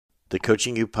The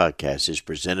Coaching You podcast is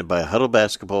presented by Huddle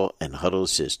Basketball and Huddle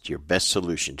Assist, your best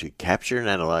solution to capture and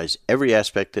analyze every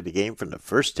aspect of the game from the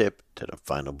first tip to the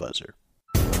final buzzer.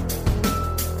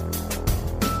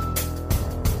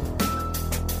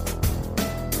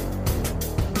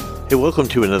 Hey, welcome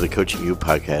to another Coaching You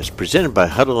podcast presented by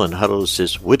Huddle and Huddle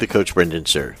Assist with the coach Brendan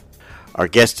Suhr. Our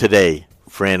guest today,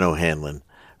 Fran O'Hanlon.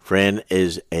 Fran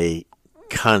is a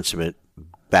consummate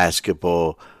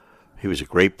basketball. He was a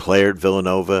great player at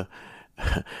Villanova,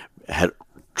 had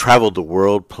traveled the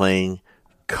world playing,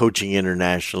 coaching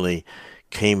internationally,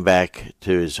 came back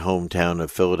to his hometown of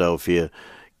Philadelphia,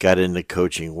 got into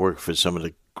coaching, worked for some of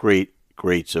the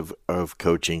greats of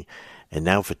coaching, and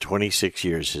now for 26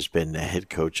 years has been the head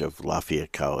coach of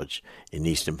Lafayette College in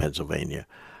Easton, Pennsylvania.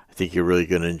 I think you're really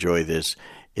going to enjoy this.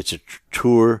 It's a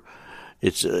tour.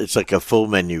 It's like a full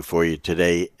menu for you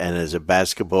today. And as a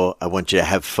basketball, I want you to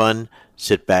have fun,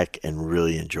 sit back, and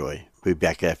really enjoy. We'll be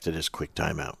back after this quick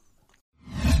timeout.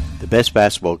 The best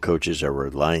basketball coaches are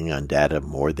relying on data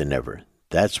more than ever.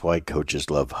 That's why coaches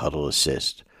love Huddle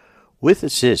Assist. With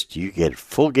Assist, you get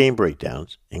full game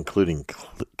breakdowns, including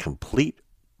complete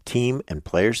team and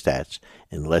player stats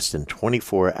in less than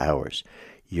 24 hours.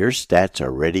 Your stats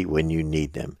are ready when you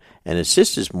need them. And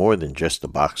Assist is more than just the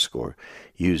box score.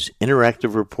 Use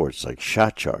interactive reports like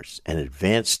shot charts and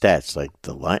advanced stats like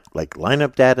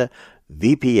lineup data,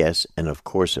 VPS, and of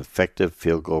course effective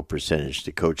field goal percentage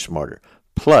to coach smarter.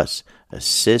 Plus,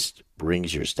 Assist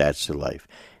brings your stats to life.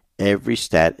 Every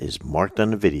stat is marked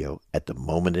on the video at the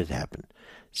moment it happened.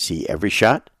 See every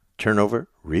shot, turnover,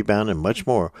 rebound, and much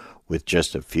more with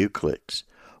just a few clicks.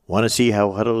 Want to see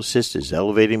how Huddle Assist is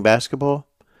elevating basketball?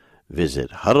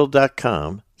 Visit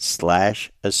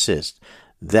huddle.com/assist.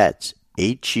 That's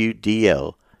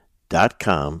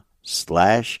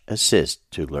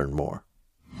HUDL.com/assist to learn more.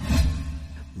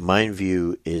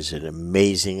 MindView is an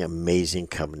amazing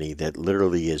company that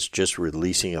literally is just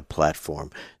releasing a platform.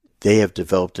 They have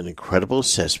developed an incredible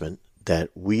assessment that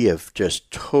we have just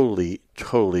totally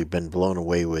been blown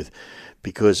away with,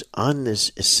 because on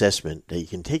this assessment that you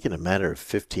can take in a matter of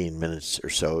 15 minutes or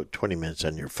so, 20 minutes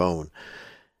on your phone,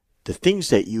 the things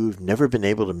that you've never been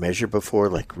able to measure before,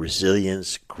 like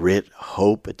resilience, grit,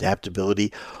 hope,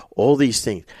 adaptability, all these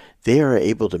things, they are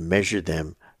able to measure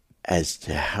them as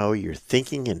to how you're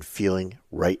thinking and feeling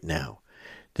right now.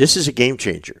 This is a game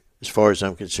changer as far as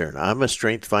I'm concerned. I'm a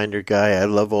strength finder guy. I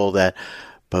love all that.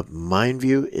 But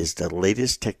MindView is the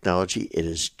latest technology. It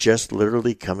is just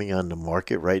literally coming on the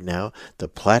market right now. The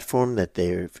platform that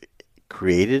they've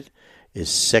created is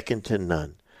second to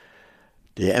none.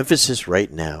 The emphasis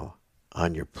right now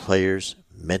on your players'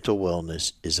 mental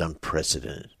wellness is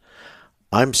unprecedented.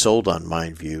 I'm sold on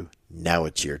MindView. Now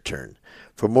it's your turn.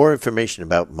 For more information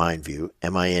about MindView,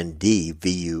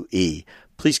 MINDVUE,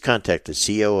 please contact the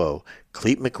COO,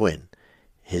 Clete McQuinn.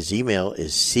 His email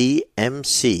is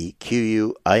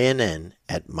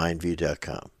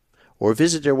cmcquinn@mindview.com, or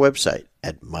visit their website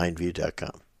at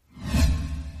mindview.com.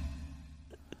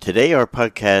 Today our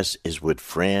podcast is with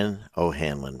Fran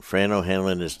O'Hanlon. Fran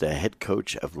O'Hanlon is the head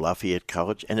coach of Lafayette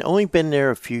College and only been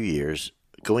there a few years.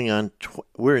 Going on,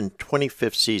 we're in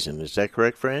 25th season. Is that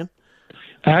correct, Fran?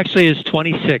 Actually, it's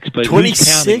 26, but 26? who's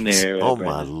counting there? Oh,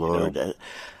 Brendan, my Lord. You know?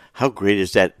 How great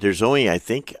is that? There's only, I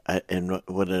think,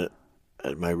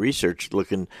 my research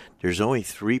looking, there's only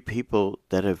 3 people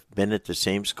that have been at the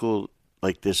same school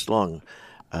like this long.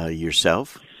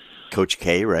 Yourself, Coach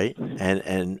K, right?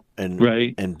 And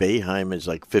right. And Boeheim is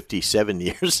like 57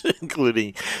 years,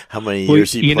 including how many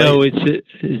years he played. You know, it's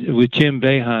with Jim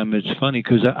Boeheim, it's funny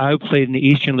because I played in the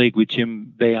Eastern League with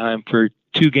Jim Boeheim for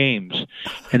 2 games.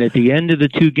 And at the end of the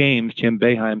 2 games, Jim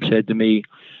Boeheim said to me,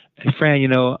 "Hey, Fran, you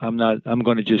know, I'm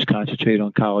going to just concentrate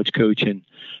on college coaching,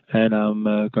 and I'm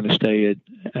going to stay at."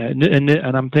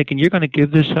 And I'm thinking, you're going to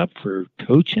give this up for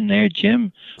coaching there,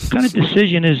 Jim? What kind of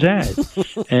decision is that?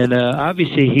 And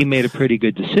obviously, he made a pretty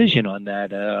good decision on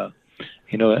that.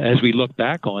 You know, as we look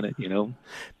back on it, you know,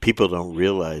 people don't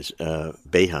realize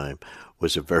Boeheim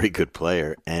was a very good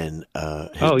player, and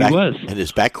he was. And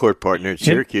his backcourt partner at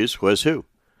Syracuse was who?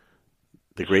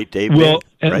 The great Dave Bing,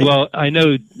 right? Well, I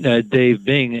know Dave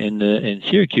Bing in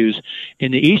Syracuse.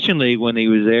 In the Eastern League, when he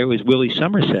was there, it was Willie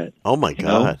Somerset. Oh, my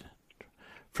God. Know?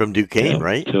 From Duquesne,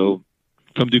 right? So,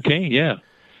 from Duquesne, yeah.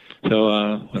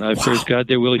 So, when I first got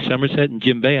there, Willie Somerset and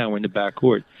Jim Boeheim were in the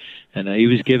backcourt. And he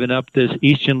was giving up this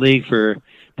Eastern League to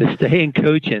stay in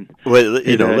coaching. Well,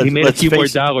 you know, he made a few more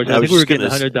dollars. I think we were getting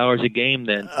 $100 a game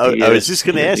then. I was just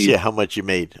going to ask you how much you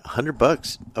made.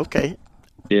 $100. Okay.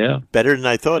 Yeah, better than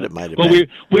I thought it might have been. Well,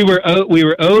 we were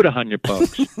owed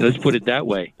 $100. Let's put it that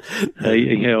way.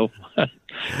 You know,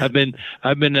 I've been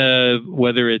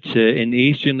whether it's in the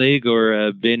Eastern League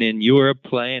or been in Europe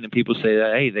playing, and people say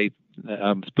that, hey,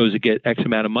 I'm supposed to get X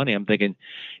amount of money. I'm thinking,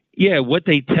 yeah, what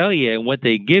they tell you and what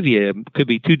they give you could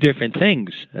be two different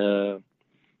things.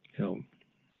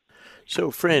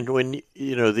 So, friend, when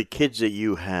the kids that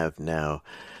you have now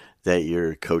that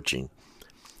you're coaching,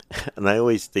 and I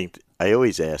always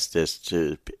ask this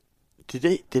to,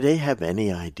 did they have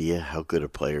any idea how good a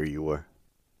player you were?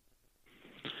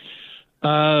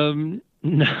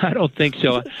 No, I don't think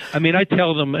so. I mean, I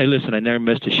tell them, hey, listen, I never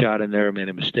missed a shot, I never made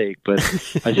a mistake. But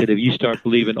I said, if you start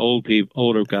believing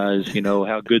older guys,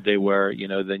 how good they were,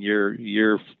 then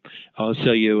you're. I'll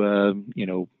sell you,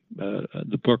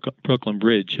 the Brooklyn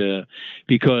Bridge,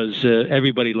 because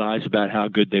everybody lies about how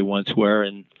good they once were,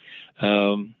 and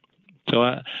so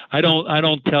I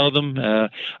don't tell them. I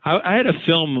had a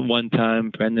film one time,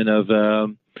 Brendan, of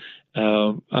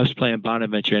us playing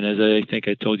Bonaventure, and as I think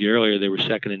I told you earlier, they were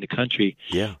second in the country.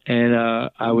 Yeah. And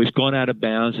I was going out of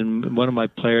bounds, and one of my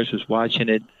players was watching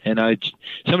it, and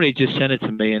somebody just sent it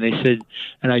to me, and they said,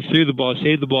 and I threw the ball,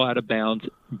 saved the ball out of bounds,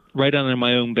 right under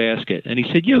my own basket. And he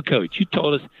said, Coach, you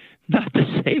told us not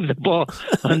to save the ball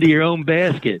under your own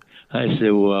basket. I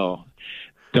said, well,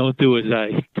 don't do as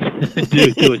I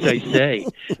do as I say.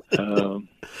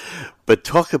 But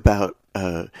talk about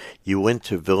you went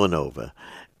to Villanova.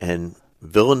 And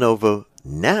Villanova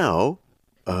now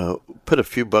put a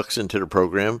few bucks into the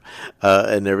program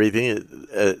and everything.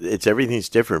 Everything's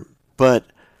different. But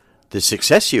the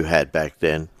success you had back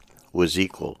then was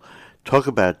equal. Talk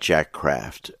about Jack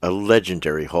Kraft, a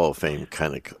legendary Hall of Fame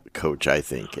kind of coach, I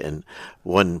think, and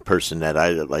one person that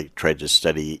I tried to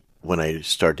study when I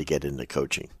started to get into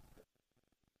coaching.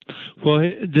 Well,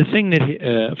 the thing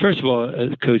that, first of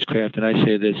all, Coach Kraft, and I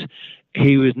say this,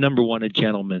 he was number one, a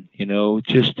gentleman,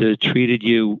 just treated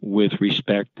you with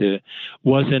respect,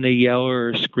 wasn't a yeller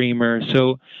or screamer.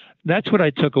 So that's what I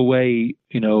took away,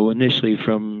 initially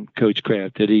from Coach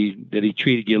Kraft, that he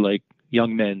treated you like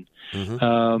young men.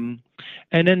 Mm-hmm.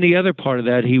 And then the other part of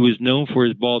that, he was known for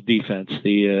his ball defense,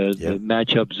 the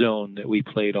matchup zone that we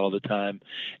played all the time.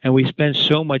 And we spent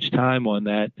so much time on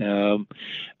that.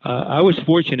 I was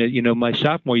fortunate, my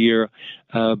sophomore year,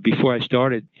 before I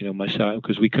started,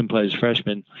 because we couldn't play as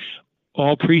freshmen,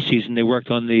 all preseason they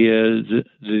worked on the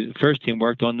first team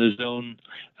worked on the zone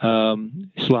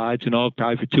slides and all,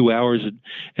 probably for 2 hours,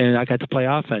 and I got to play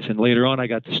offense, and later on I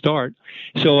got to start.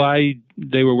 So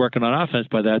they were working on offense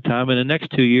by that time, and the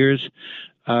next 2 years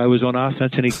I was on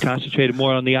offense, and he concentrated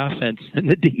more on the offense than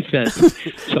the defense.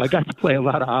 So I got to play a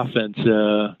lot of offense.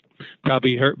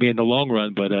 Probably hurt me in the long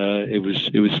run, but it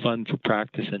was fun for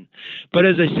practicing. But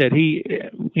as I said, we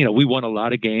won a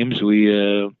lot of games.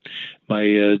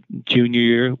 My junior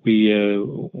year,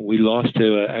 we lost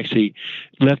to actually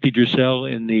Lefty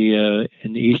Driesell in the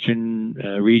Eastern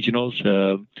regionals.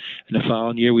 And the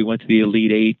following year, we went to the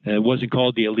Elite Eight. It wasn't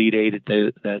called the Elite Eight at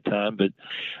that time, but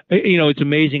it's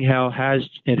amazing how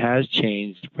it has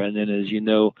changed, Brendan. As you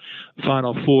know,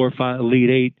 Final Four,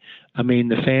 Elite Eight. I mean,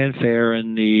 the fanfare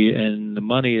and the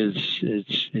money has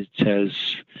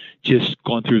just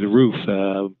gone through the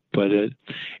roof. But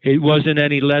it wasn't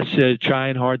any less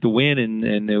trying hard to win,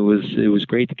 and it was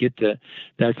great to get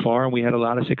that far, and we had a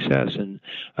lot of success. And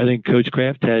I think Coach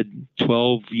Kraft had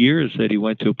 12 years that he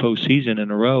went to a postseason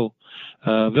in a row.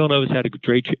 Villanova's had a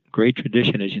great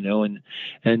tradition, as you know,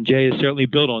 and Jay has certainly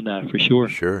built on that for sure.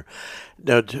 Sure.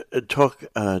 Now, talk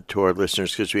to our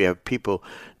listeners, because we have people,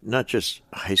 not just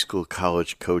high school,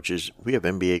 college coaches, we have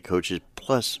NBA coaches,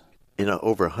 plus in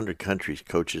over 100 countries,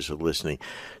 coaches are listening.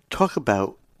 Talk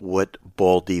about what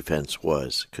ball defense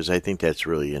was, because I think that's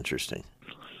really interesting.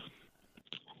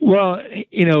 Well,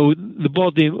 the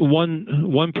ball,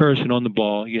 one person on the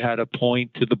ball, you had a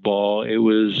point to the ball. It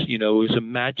was a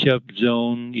matchup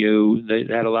zone. They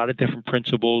had a lot of different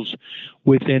principles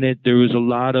within it. There was a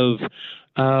lot of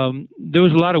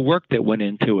work that went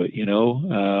into it,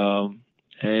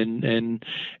 and then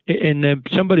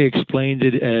somebody explained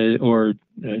it or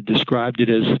described it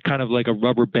as kind of like a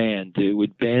rubber band. It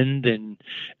would bend and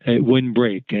it wouldn't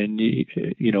break. And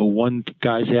one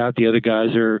guy's out, the other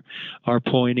guys are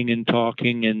pointing and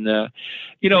talking, and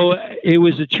it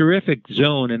was a terrific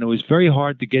zone, and it was very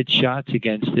hard to get shots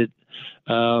against it.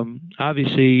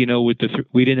 Obviously, with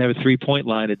we didn't have a 3-point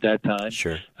line at that time.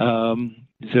 Sure.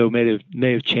 So it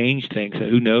may have changed things.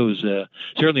 Who knows?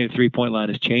 Certainly, the 3-point line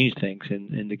has changed things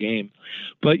in the game.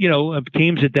 But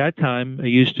teams at that time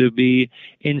used to be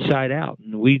inside out,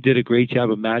 and we did a great job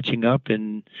of matching up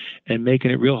and making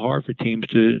it real hard for teams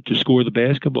to score the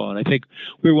basketball. And I think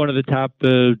we were one of the top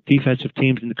defensive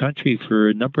teams in the country for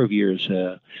a number of years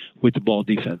with the ball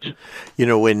defense.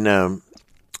 When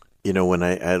when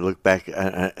I look back,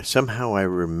 somehow I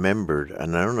remembered,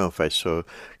 and I don't know if I saw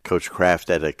Coach Kraft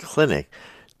at a clinic.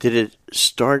 Did it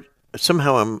start?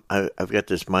 Somehow I've got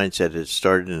this mindset. It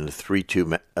started in a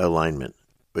 3-2 alignment.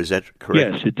 Was that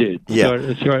correct? Yes, it did. Yeah.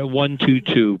 It started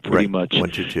 1-2-2 pretty much.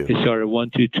 1-2-2. It started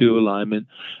 1-2-2 alignment.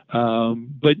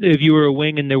 But if you were a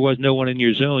wing and there was no one in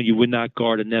your zone, you would not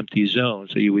guard an empty zone,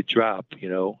 so you would drop.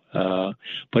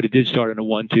 But it did start in a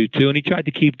 1-2-2, and he tried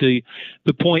to keep the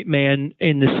point man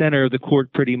in the center of the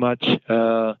court pretty much.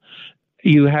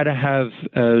 You had to have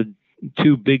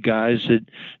two big guys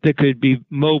that could be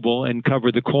mobile and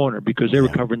cover the corner because they were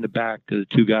covering the back. The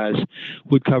two guys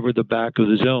would cover the back of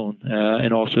the zone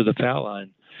and also the foul line.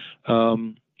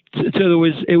 So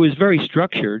it was very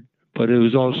structured, but it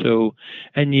was also,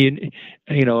 and you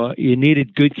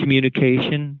needed good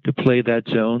communication to play that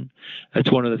zone.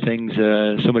 That's one of the things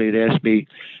somebody had asked me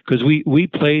because we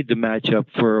played the matchup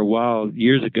for a while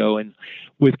years ago, and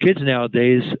with kids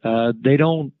nowadays, they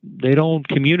don't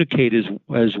communicate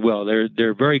as well.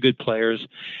 They're very good players,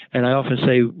 and I often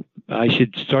say I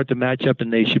should start the matchup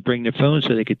and they should bring their phones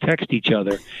so they could text each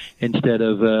other instead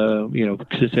of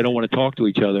since they don't want to talk to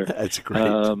each other. That's great.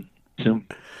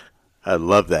 I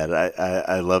love that.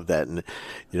 I love that, and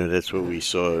that's what we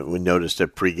saw. We noticed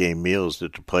at pregame meals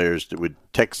that the players that would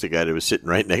text the guy that was sitting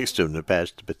right next to him to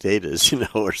pass the potatoes,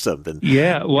 or something.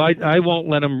 Yeah, well, I won't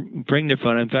let them bring their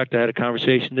phone. In fact, I had a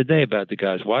conversation today about the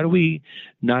guys. Why do we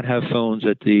not have phones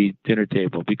at the dinner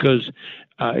table? Because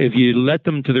if you let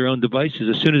them to their own devices,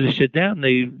 as soon as they sit down,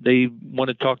 they want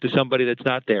to talk to somebody that's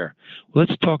not there. Well,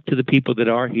 let's talk to the people that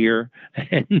are here,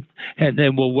 and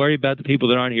then we'll worry about the people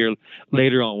that aren't here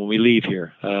later on when we leave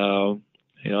here.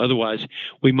 Otherwise,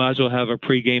 we might as well have a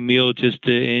pregame meal just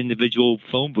individual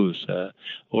phone booths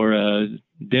or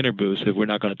dinner booths if we're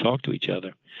not going to talk to each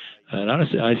other. And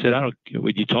honestly, I said, I don't.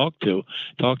 Would you talk to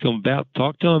them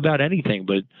about anything,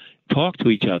 but talk to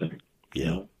each other.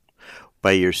 Yeah.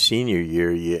 By your senior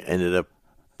year, you ended up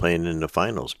playing in the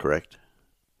finals, correct?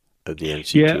 Of the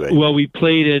NCAA. Yeah, well, we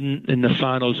played in the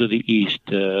finals of the East.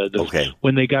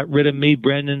 When they got rid of me,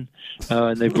 Brendan,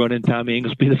 and they brought in Tommy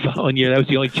Inglesby the following year, that was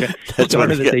the only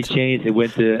starter that they changed. They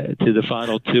went to the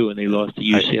final two, and they lost to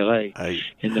UCLA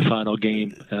in the final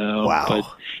game. Wow. But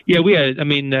yeah, we had. I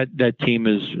mean, that team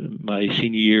is my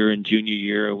senior year and junior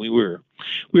year. We were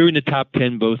in the top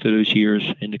 10 both of those years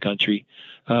in the country.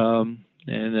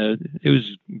 And it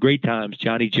was great times.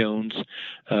 Johnny Jones,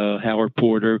 Howard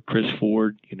Porter, Chris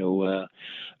Ford, Sammy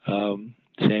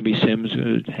Sims,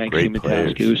 Hank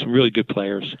Siemataski. There were some really good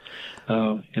players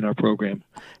in our program.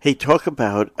 Hey, talk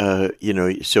about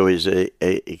so as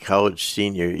a college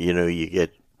senior, you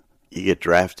get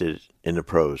drafted in the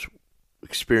pros.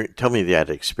 Tell me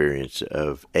that experience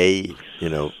of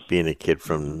being a kid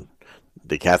from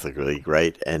the Catholic League,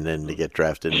 right? And then to get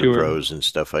drafted in the pros and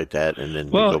stuff like that, and then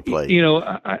go play.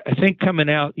 I think coming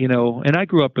out, and I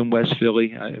grew up in West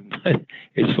Philly.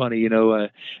 It's funny,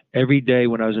 every day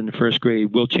when I was in the first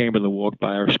grade, Will Chamberlain walked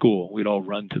by our school. We'd all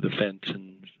run to the fence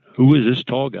and, who is this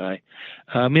tall guy?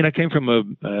 I came from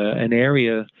an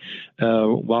area.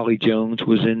 Wally Jones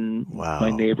was in my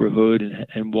neighborhood,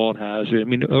 and Walt Hazard.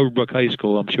 Overbrook High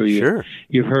School. I'm sure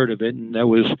you've heard of it. And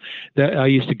that I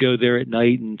used to go there at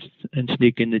night and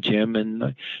sneak in the gym,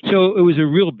 and so it was a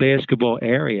real basketball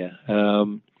area.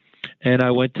 And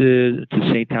I went to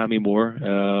St. Tommy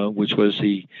Moore, which was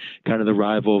the kind of the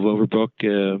rival of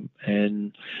Overbrook,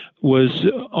 and was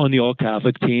on the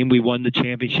all-Catholic team. We won the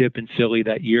championship in Philly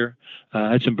that year.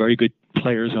 I had some very good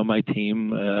players on my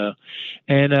team,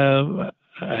 and I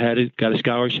got a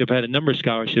scholarship. I had a number of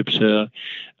scholarships. I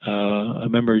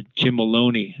remember Jim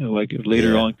Maloney, who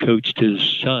later on coached his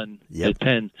son at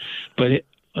Penn, but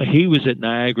he was at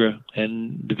Niagara,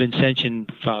 and the Vincentian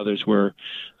fathers were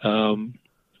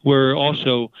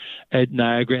also at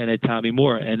Niagara and at Tommy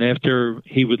Moore. And after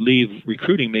he would leave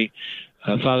recruiting me,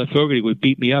 Father Fogarty would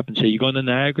beat me up and say, "You going to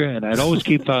Niagara?" And I'd always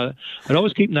keep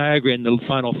Niagara in the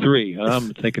final three.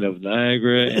 I'm thinking of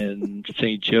Niagara and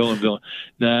St. Joe and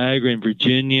Niagara and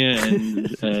Virginia,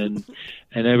 and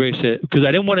everybody said, because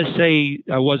I didn't want to say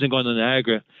I wasn't going to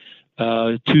Niagara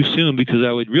too soon because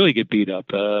I would really get beat up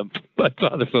by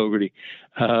Father Fogarty.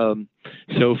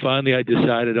 So finally, I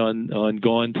decided on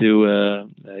going to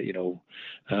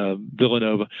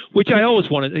Villanova, which I always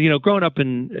wanted. Growing up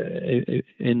in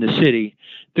the city,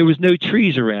 there was no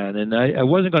trees around, and I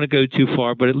wasn't going to go too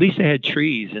far, but at least they had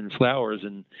trees and flowers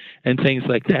and things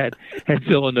like that at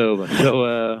Villanova.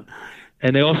 So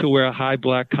and they also wear a high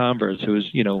black Converse. It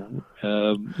was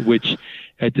which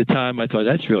at the time I thought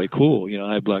that's really cool.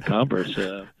 High black Converse.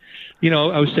 I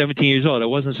was 17 years old. I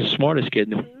wasn't the smartest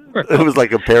kid It was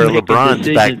like a pair of making LeBrons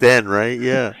decisions. back then, right?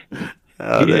 Yeah.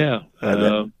 Yeah.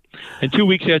 And 2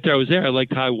 weeks after I was there, I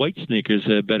liked high white sneakers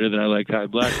better than I liked high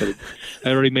black. But I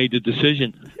already made the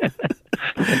decision.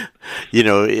 You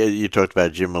know, you talked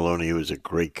about Jim Maloney, who was a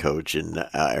great coach, and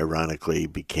ironically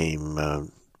became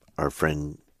our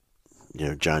friend, you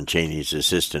know, John Chaney's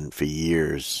assistant for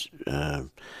years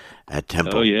at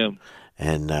Temple. Oh, yeah.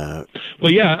 And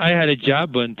well, yeah, I had a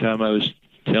job one time. I was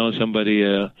telling somebody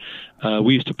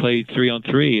we used to play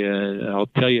 3-on-3. I'll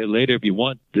tell you later if you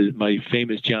want my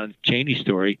famous John Chaney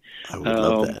story. I would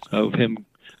love that. Of him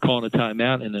calling a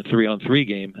timeout in a 3-on-3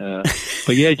 game.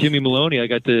 But yeah, Jimmy Maloney, I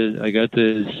got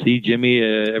to see Jimmy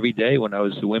every day when I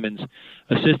was the women's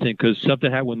assistant, because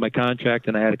something happened with my contract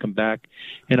and I had to come back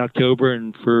in October.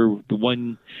 And for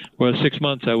 6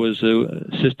 months, I was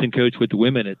assistant coach with the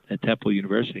women at Temple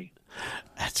University.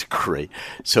 That's great.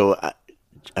 So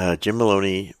Jim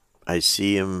Maloney, I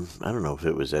see him, I don't know if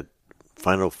it was at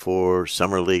Final Four,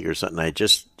 Summer League or something.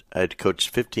 I'd coached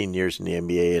 15 years in the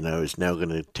NBA, and I was now going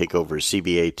to take over a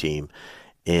CBA team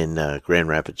in Grand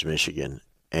Rapids, Michigan.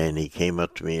 And he came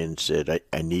up to me and said,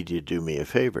 I need you to do me a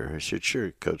favor. I said,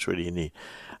 sure, Coach, what do you need?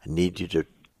 I need you to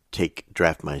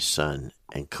draft my son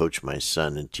and coach my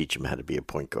son and teach him how to be a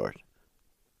point guard.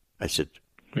 I said,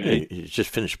 hey, you just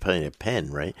finished playing at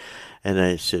Penn, right? And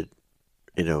I said,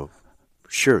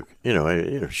 sure,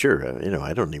 sure.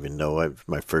 I don't even know.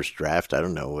 My first draft, I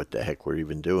don't know what the heck we're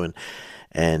even doing.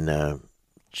 And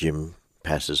Jim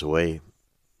passes away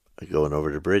going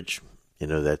over the bridge,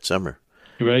 that summer.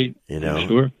 Right.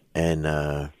 Sure.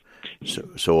 And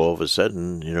so all of a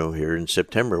sudden, here in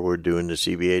September, we're doing the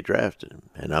CBA draft.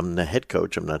 And I'm the head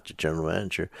coach. I'm not the general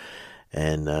manager.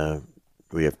 And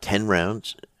we have 10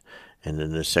 rounds. And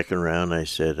in the second round, I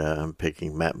said, I'm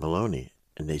picking Matt Maloney.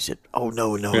 And they said, oh,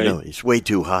 no, he's way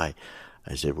too high.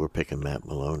 I said, we're picking Matt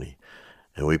Maloney.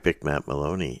 And we picked Matt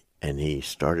Maloney, and he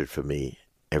started for me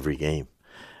every game.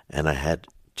 And I had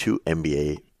 2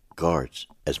 NBA guards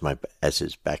as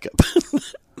his backup.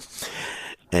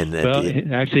 And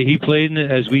actually, he played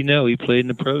as we know, he played in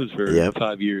the pros for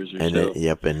 5 years or so.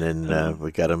 And then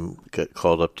we got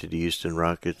called up to the Houston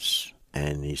Rockets,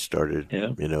 and he started,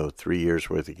 3 years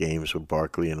worth of games with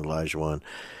Barkley and Olajuwon.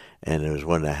 And it was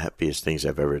one of the happiest things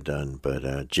I've ever done.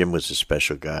 But Jim was a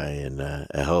special guy and a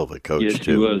hell of a coach, yes,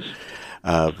 too. Yes, he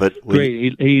was. But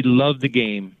great. He loved the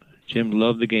game. Jim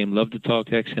loved the game, loved to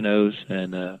talk X and O's,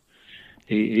 and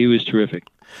he was terrific.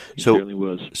 He certainly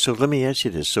was. So let me ask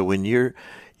you this. So when you're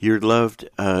loved,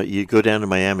 you go down to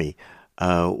Miami,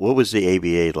 what was the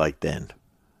ABA like then?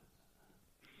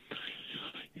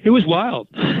 It was wild.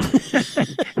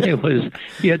 It was.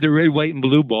 You had the red, white, and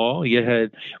blue ball.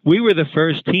 We were the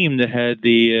first team that had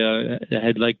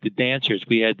the dancers.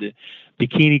 We had the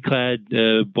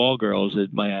bikini-clad ball girls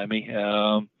at Miami,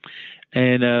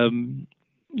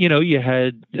 you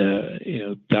had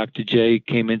Dr. J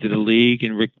came into the league,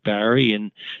 and Rick Barry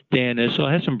and Dan Issel.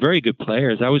 I had some very good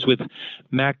players. I was with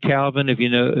Mac Calvin, if you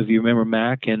remember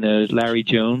Mac, and Larry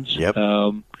Jones. Yep.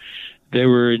 They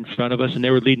were in front of us, and they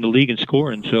were leading the league in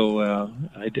scoring. So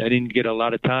I didn't get a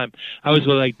lot of time. I was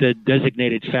like the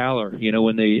designated fouler,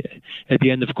 when they, at the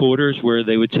end of quarters, where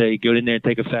they would say, go in there and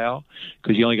take a foul,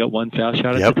 because you only got one foul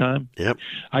shot at the time. Yep.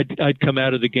 I'd come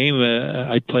out of the game,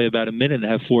 I'd play about a minute and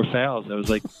have 4 fouls. I was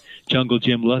like Jungle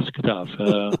Jim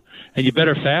Luskov. And you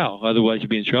better foul, otherwise you'd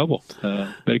be in trouble.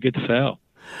 Better get the foul.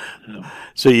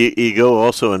 So you go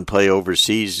also and play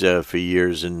overseas for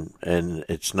years, and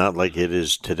it's not like it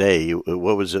is today.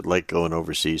 What was it like going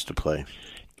overseas to play?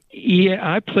 Yeah,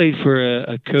 I played for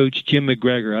a coach, Jim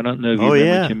McGregor. I don't know if you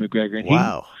remember Jim McGregor. And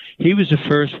wow. He was the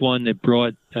first one that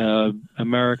brought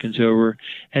Americans over,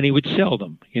 and he would sell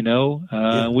them.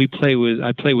 I play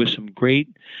with some great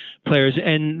players,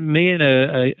 and me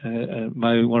and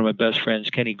one of my best friends,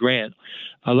 Kenny Grant.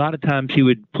 A lot of times he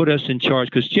would put us in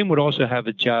charge, because Jim would also have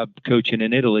a job coaching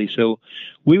in Italy. So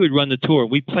we would run the tour.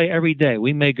 We'd play every day.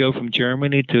 We may go from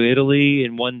Germany to Italy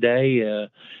in one day,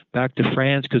 back to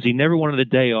France, because he never wanted a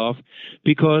day off,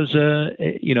 because,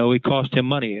 it cost him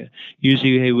money.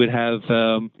 Usually he would have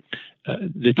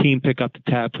the team pick up the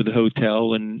tab for the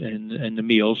hotel and the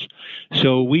meals.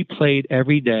 So we played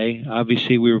every day.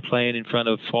 Obviously, we were playing in front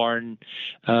of foreign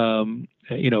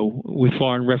with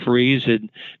foreign referees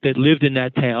that lived in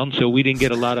that town, so we didn't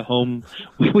get a lot of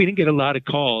we didn't get a lot of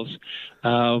calls.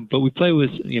 But we played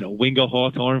with, Wingo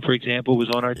Hawthorne, for example, was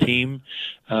on our team.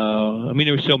 There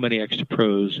were so many extra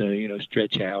pros,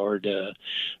 Stretch Howard,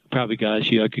 probably guys,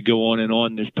 I could go on and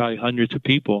on. There's probably hundreds of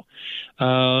people.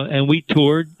 And we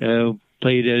toured.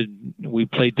 We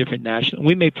played different national.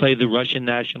 We may play the Russian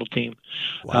national team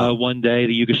one day,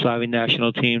 the Yugoslavian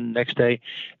national team next day,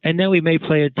 and then we may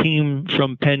play a team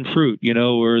from Penn Fruit,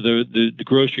 or the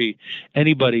grocery.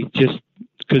 Anybody, just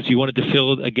because you wanted to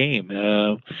fill a game,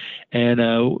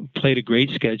 and played a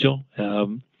great schedule.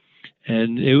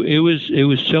 And it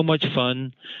was so much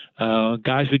fun.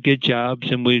 Guys would get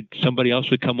jobs, and somebody else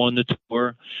would come on the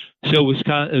tour. So it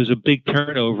was a big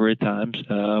turnover at times.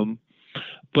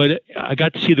 But I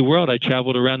got to see the world. I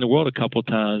traveled around the world a couple of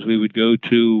times. We would go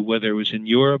to, whether it was in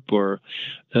Europe or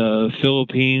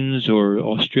Philippines or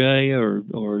Australia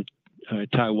or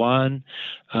Taiwan,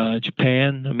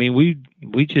 Japan. I mean,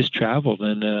 we just traveled,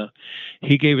 and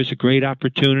he gave us a great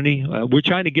opportunity. We're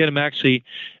trying to get him actually.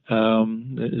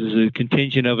 There's a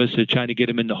contingent of us that are trying to get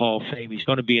him in the Hall of Fame. He's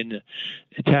going to be in the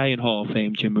Italian Hall of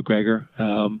Fame, Jim McGregor.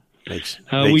 Makes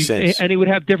sense. And he would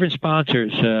have different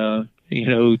sponsors.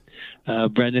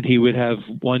 Brendan, he would have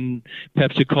one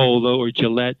Pepsi-Cola or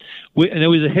Gillette. And it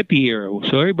was a hippie era,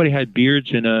 so everybody had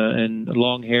beards and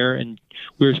long hair, and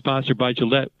we were sponsored by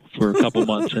Gillette for a couple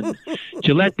months. And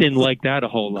Gillette didn't like that a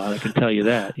whole lot, I can tell you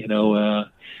that.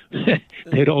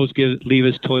 They'd always leave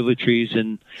us toiletries,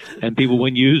 and people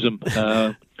wouldn't use them.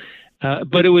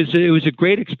 But it was a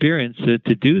great experience to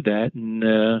do that.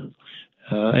 And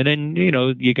then,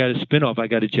 you got a spin-off. I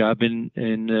got a job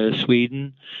in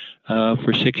Sweden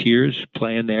for 6 years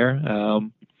playing there.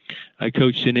 I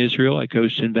coached in Israel. I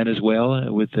coached in Venezuela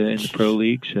in the pro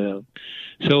leagues.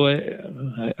 So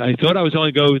I thought I was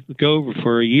only go over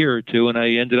for a year or two, and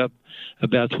I ended up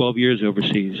about 12 years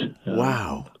overseas.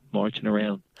 Wow. Marching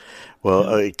around.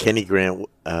 Well, Kenny Grant,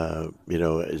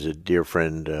 is a dear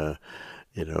friend,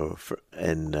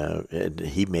 and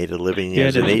he made a living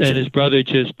as an agent. And his brother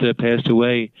just passed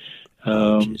away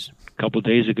a couple of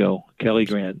days ago. Kelly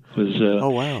Grant was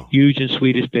huge in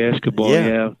Swedish basketball.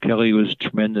 Yeah, Kelly was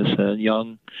tremendous,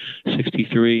 young,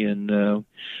 63, and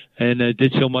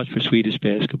did so much for Swedish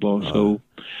basketball. So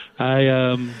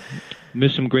I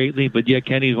miss him greatly. But yeah,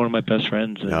 Kenny's one of my best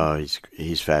friends. No,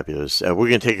 he's fabulous. We're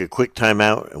going to take a quick time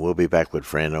out, and we'll be back with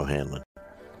Fran O'Hanlon.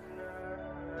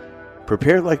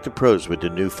 Prepare like the pros with the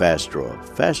new Fast Draw.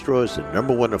 Fast Draw is the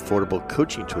 #1 affordable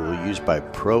coaching tool used by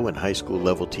pro and high school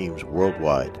level teams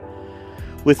worldwide.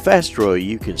 With Fast Draw,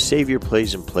 you can save your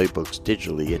plays and playbooks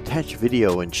digitally, attach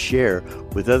video, and share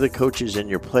with other coaches and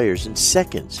your players in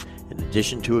seconds. In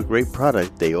addition to a great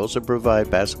product, they also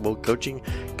provide basketball coaching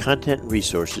content and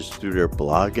resources through their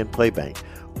blog and Playbank,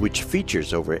 which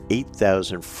features over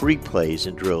 8,000 free plays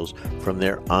and drills from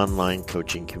their online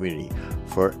coaching community.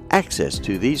 For access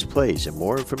to these plays and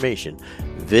more information,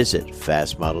 visit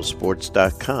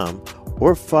fastmodelsports.com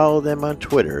or follow them on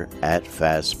Twitter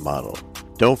 @fastmodel.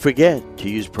 Don't forget to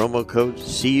use promo code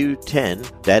CU10,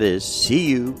 that is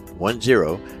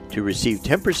CU10, to receive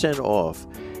 10% off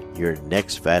your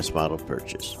next Fast Model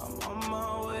purchase.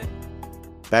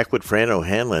 Back with Fran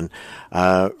O'Hanlon.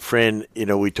 Fran,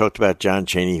 we talked about John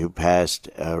Chaney, who passed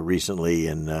recently,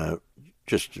 and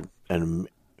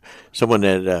someone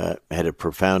that had a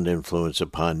profound influence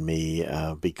upon me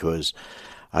because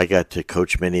I got to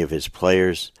coach many of his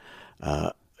players.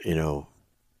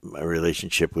 My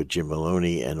relationship with Jim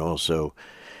Maloney, and also,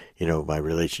 my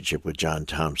relationship with John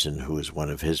Thompson, who was one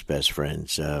of his best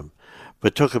friends.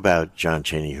 But talk about John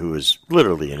Chaney, who was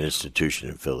literally an institution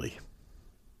in Philly.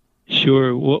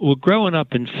 Sure. Well, growing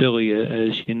up in Philly,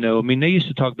 as you know, they used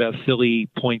to talk about Philly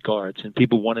point guards, and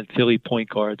people wanted Philly point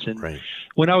guards. And right.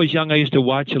 When I was young, I used to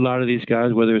watch a lot of these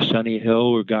guys, whether it was Sonny Hill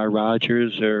or Guy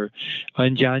Rogers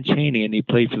and John Chaney, and he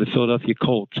played for the Philadelphia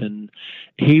Colts. And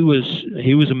he was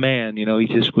a man. He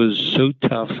just was so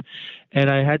tough. And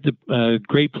I had the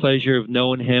great pleasure of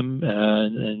knowing him,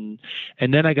 and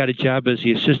then I got a job as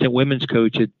the assistant women's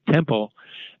coach at Temple.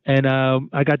 And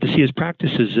I got to see his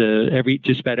practices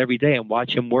just about every day and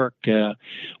watch him work,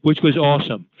 which was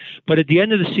awesome. But at the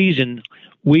end of the season,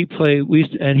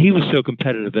 and he was so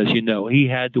competitive, as you know. He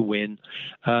had to win.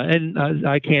 And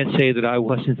I can't say that I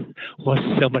wasn't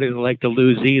somebody that liked to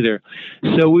lose either.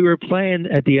 So we were playing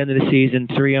at the end of the season,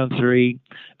 3-on-3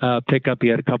 pickup. He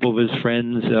had a couple of his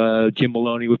friends. Jim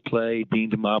Maloney would play,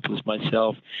 Dean Demopoulos,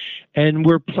 myself. And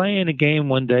we're playing a game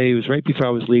one day. It was right before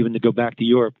I was leaving to go back to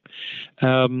Europe.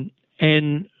 And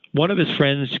one of his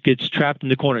friends gets trapped in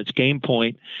the corner. It's game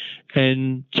point.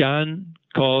 And John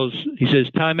calls, he says,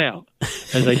 timeout,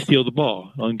 as I steal the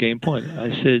ball on game point.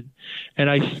 I said, and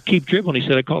I keep dribbling. He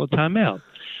said, I call a timeout.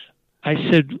 I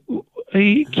said,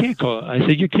 you can't call it. I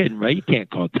said, you're kidding, right? You can't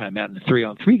call a timeout in a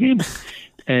 3-on-3 game.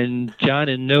 And John,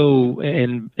 and no,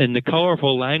 and the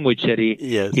colorful language that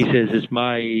Yes. he says it's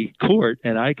my court,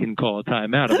 and I can call a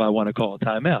timeout if I want to call a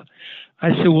timeout.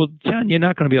 I said, well, John, you're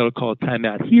not going to be able to call a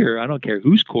timeout here. I don't care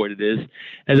whose court it is.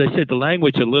 As I said, the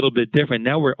language is a little bit different.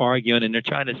 Now we're arguing, and they're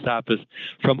trying to stop us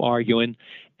from arguing.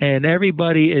 And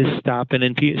everybody is stopping,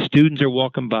 and students are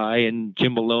walking by, and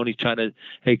Jim Maloney's trying to,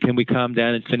 hey, can we calm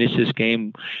down and finish this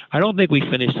game? I don't think we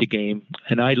finished the game,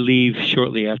 and I leave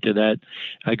shortly after that.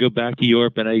 I go back to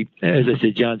Europe, and as I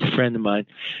said, John's a friend of mine,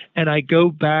 and I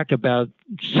go back about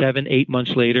 7-8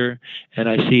 months later, and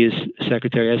I see his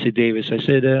secretary, Essie Davis. I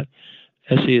said,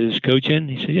 Essie, is coach in?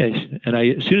 He said, yes. And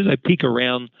as soon as I peek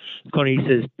around the corner, he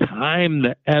says, time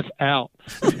the F out.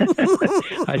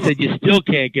 I said, you still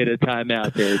can't get a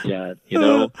timeout there, John,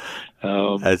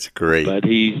 That's great. But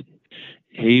he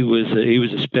was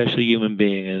a special human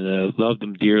being, and loved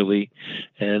him dearly.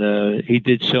 And he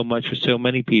did so much for so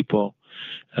many people.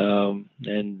 And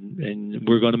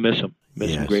we're going to miss him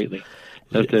Yes. greatly.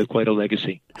 That's quite a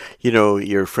legacy.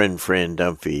 Your friend Fran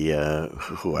Dunphy,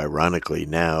 who ironically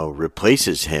now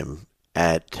replaces him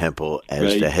at Temple as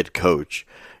Right. the head coach,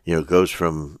 goes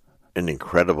from an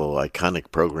incredible,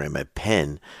 iconic program at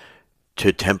Penn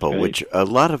to Temple, Right. which a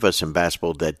lot of us in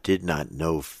basketball that did not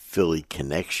know Philly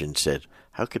connection said,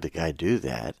 how could the guy do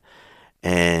that?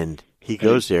 And he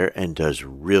goes there and does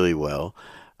really well.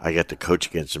 I got to coach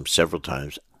against him several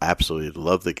times. Absolutely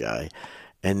love the guy.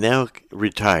 And now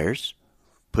retires.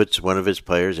 Puts one of his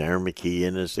players, Aaron McKee,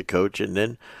 in as the coach, and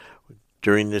then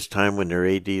during this time when their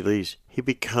AD leaves, he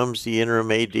becomes the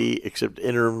interim AD, except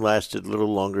interim lasted a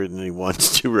little longer than he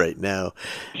wants to right now.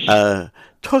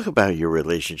 Talk about your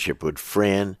relationship with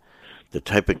Fran, the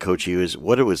type of coach he was,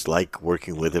 what it was like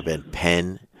working with him at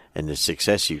Penn, and the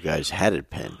success you guys had at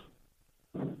Penn.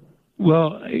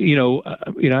 Well,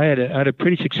 I had a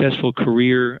pretty successful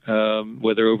career,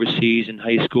 whether overseas in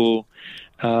high school.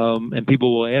 And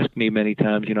people will ask me many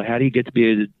times, how do you get to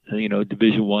be a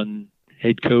Division I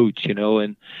head coach, and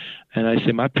I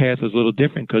say my path was a little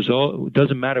different because it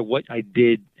doesn't matter what I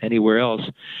did anywhere else.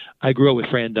 I grew up with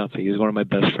Fran Dunphy. He was one of my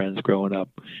best friends growing up,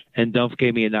 and Dunphy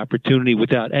gave me an opportunity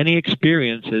without any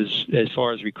experience as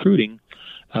far as recruiting,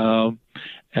 and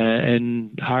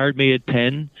hired me at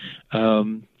Penn.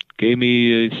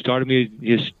 Started me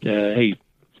just, hey,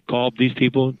 call up these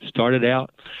people, started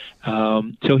out.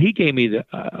 So he gave me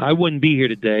I wouldn't be here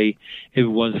today if it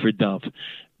wasn't for Dunphy.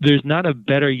 There's not a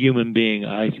better human being,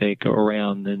 I think,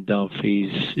 around than Dunphy.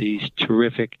 He's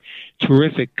terrific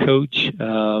coach.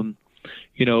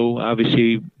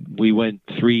 Obviously we went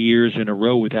 3 years in a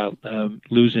row without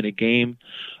losing a game.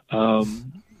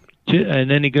 And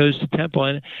then he goes to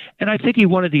Temple, and I think he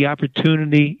wanted the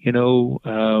opportunity, after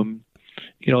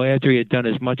he had done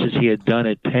as much as he had done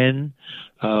at Penn,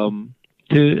 to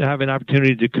have an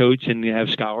opportunity to coach and have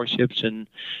scholarships, and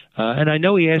I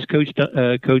know he asked Coach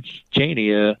Chaney,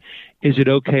 is it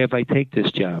okay if I take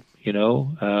this job?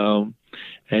 And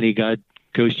he got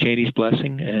Coach Chaney's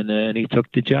blessing, and he took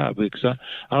the job because I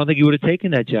don't think he would have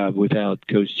taken that job without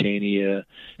Coach Chaney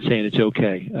saying it's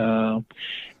okay.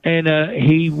 And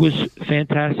he was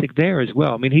fantastic there as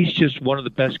well. I mean, he's just one of the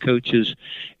best coaches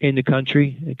in the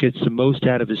country. He gets the most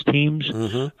out of his teams.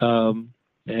 Mm-hmm.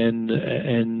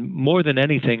 And more than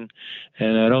anything,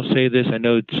 and I don't say this, I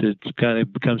know it's kind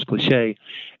of becomes cliche,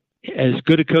 as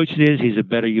good a coach as he is, he's a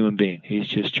better human being. He's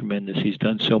just tremendous. He's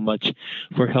done so much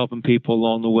for helping people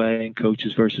along the way, and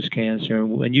Coaches versus Cancer,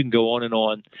 and you can go on and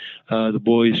on. The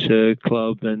boys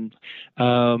club, and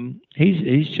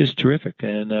he's just terrific.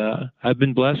 And I've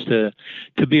been blessed to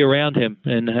be around him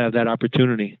and have that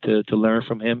opportunity to learn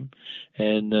from him,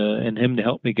 and him to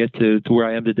help me get to where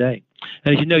I am today.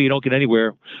 And as you know, you don't get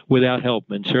anywhere without help,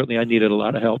 and certainly I needed a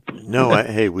lot of help. No,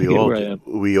 hey,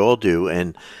 we all do,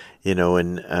 and.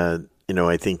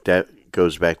 I think that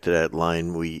goes back to that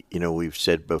line we've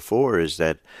said before, is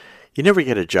that you never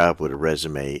get a job with a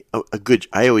resume.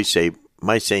 I always say,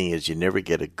 my saying is, you never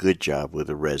get a good job with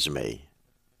a resume.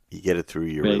 You get it through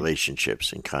your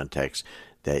relationships and contacts.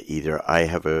 That either I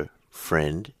have a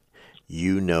friend,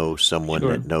 someone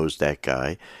that knows that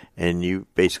guy, and you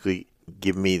basically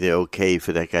give me the okay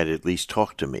for that guy to at least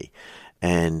talk to me.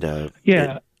 And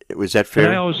was that fair?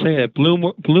 And I always say that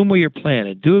bloom where you're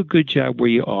planted. Do a good job where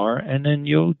you are, and then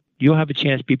you'll have a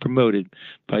chance to be promoted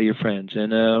by your friends.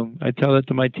 And I tell that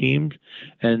to my teams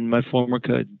and my former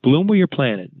coach. Bloom where you're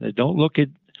planted. Don't look at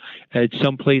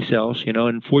someplace else.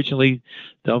 And fortunately,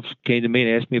 Duff came to me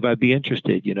and asked me if I'd be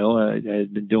interested. I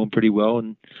had been doing pretty well,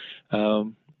 and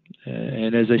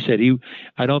as I said,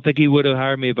 I don't think he would have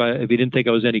hired me if he didn't think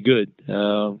I was any good.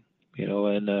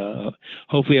 and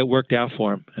hopefully it worked out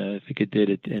for him. I think it did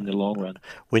it in the long run.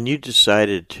 When you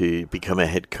decided to become a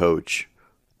head coach,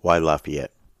 why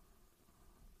Lafayette?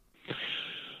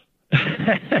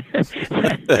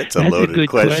 That's a loaded good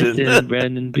question,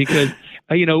 Brendan, because, as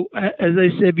I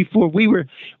said before, we were,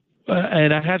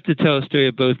 and I have to tell a story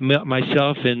of both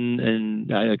myself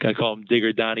and I call him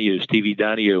Digger Donahue, Stevie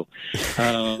Donahue.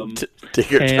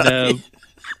 Digger Donahue.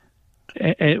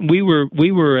 And we were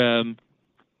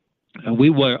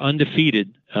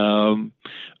undefeated for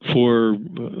 3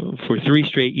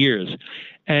 straight years.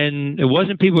 And it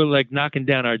wasn't people like knocking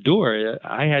down our door.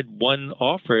 I had one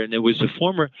offer, and it was a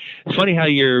former. It's funny how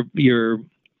your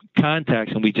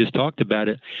contacts, and we just talked about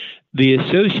it. The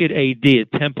associate AD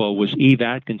at Temple was Eve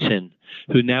Atkinson,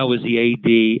 who now is the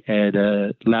AD at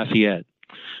Lafayette.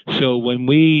 So when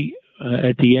we,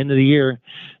 at the end of the year,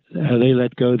 they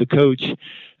let go of the coach,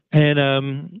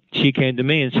 and she came to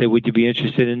me and said, "Would you be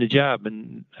interested in the job?"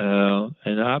 And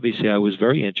obviously, I was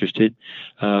very interested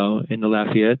in the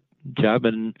Lafayette job,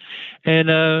 and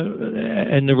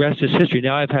the rest is history.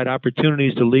 Now I've had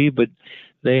opportunities to leave, but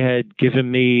they had given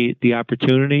me the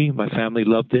opportunity. My family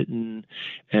loved it in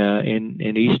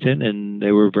Easton, and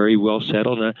they were very well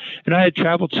settled. And I had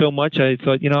traveled so much, I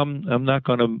thought, I'm not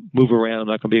going to move around. I'm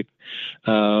not going to be,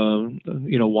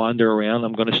 wander around.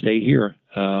 I'm going to stay here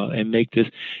and make this,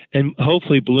 and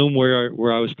hopefully bloom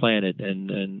where I was planted,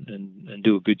 and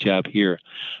do a good job here.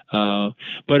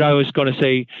 But I was going to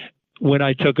say, when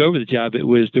I took over the job, there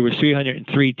were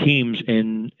 303 teams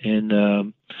in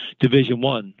Division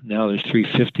I. Now there's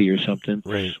 350 or something.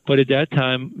 Right. But at that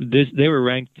time, they were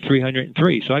ranked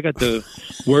 303. So I got the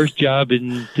worst job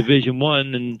in Division I.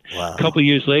 And wow. A couple of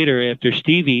years later, after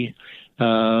Stevie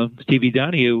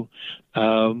Donahue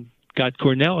got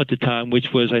Cornell at the time,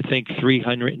 which was I think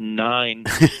 309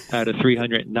 out of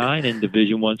 309 in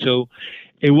Division I. So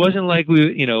it wasn't like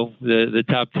the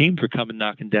top teams were coming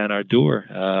knocking down our door.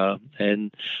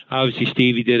 And obviously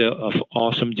Stevie did a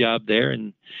awesome job there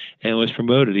and was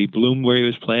promoted. He bloomed where he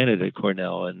was planted at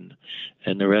Cornell, and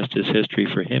the rest is history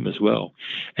for him as well.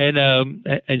 And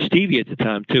Stevie at the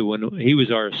time too, when he was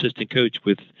our assistant coach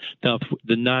with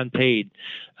the non-paid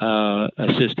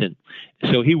assistant.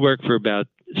 So he worked for about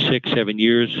 6-7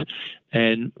 years.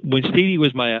 And when Stevie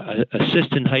was my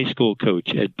assistant high school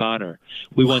coach at Bonner,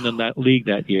 we won the league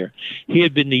that year. He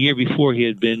had been the year before, he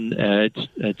had been at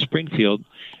Springfield.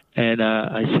 And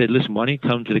I said, "Listen, why don't you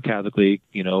come to the Catholic League?"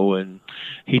 And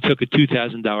he took a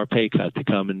 $2,000 pay cut to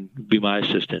come and be my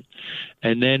assistant.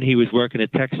 And then he was working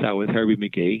at Textile with Herbie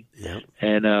McGee. Yep.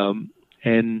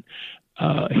 And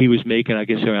he was making, I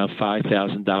guess, around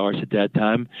 $5,000 at that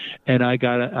time. And I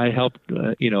helped,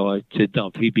 I said, "No,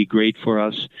 he'd be great for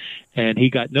us." And he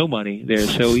got no money there.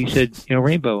 So he said,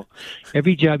 "Rainbow,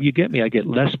 every job you get me, I get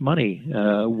less money.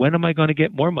 When am I going to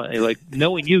get more money? Like,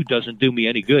 knowing you doesn't do me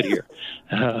any good here."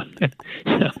 So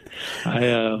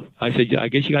I said, "I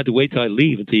guess you got to wait till I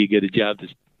leave until you get a job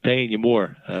that's paying you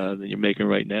more than you're making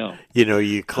right now."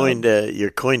 You coined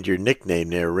your nickname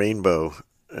there, Rainbow.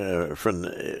 From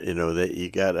that you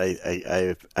got,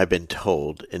 I've been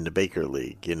told, in the Baker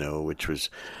League, which was,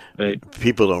 right.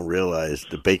 People don't realize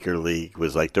the Baker League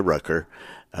was like the Rucker.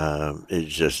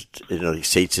 It's just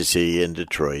St. Cecilia and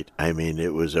Detroit. I mean,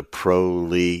 it was a pro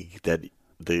league that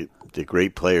the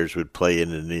great players would play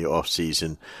in the off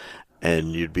season,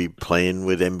 and you'd be playing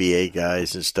with NBA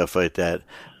guys and stuff like that.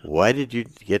 Why did you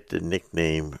get the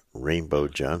nickname Rainbow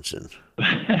Johnson?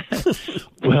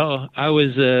 Well,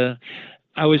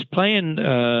 I was playing,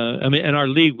 and our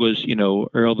league was,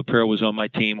 Earl the Pearl was on my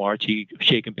team, Archie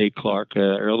Shake and Bake Clark,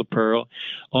 Earl the Pearl.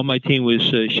 On my team was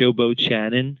Showboat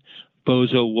Shannon,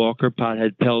 Bozo Walker,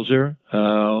 Pothead Pelzer,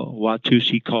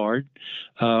 Watusi Card.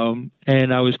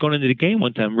 And I was going into the game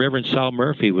one time. Reverend Sal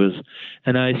Murphy was,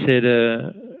 and I said,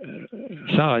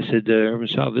 Reverend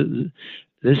Sal,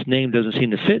 this name doesn't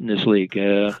seem to fit in this league.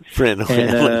 And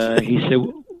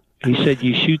he said,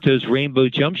 "You shoot those rainbow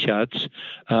jump shots,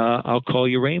 I'll call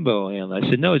you Rainbow." And I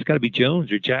said, "No, it's got to be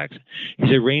Jones or Jackson." He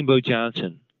said, "Rainbow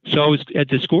Johnson." So I was at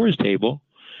the scores table,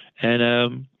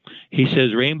 and he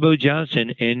says, "Rainbow Johnson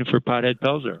in for Pothead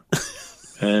Pelzer."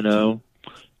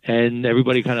 And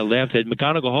everybody kind of laughed. At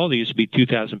McGonigal Hall, there used to be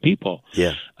 2,000 people.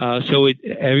 Yeah. So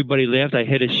everybody laughed. I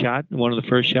hit a shot, one of the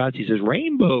first shots. He says,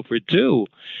 "Rainbow for 2."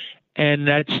 And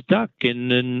that stuck, and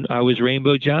then I was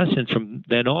Rainbow Johnson from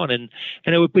then on, and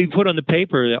it would be put on the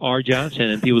paper, R. Johnson,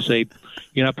 and people say,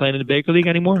 "You're not playing in the Baker League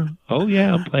anymore?" "Oh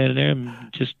yeah, I'm playing in there.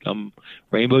 I'm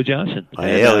Rainbow Johnson." My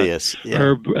alias. Yeah.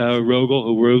 Herb Rogel,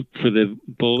 who wrote for the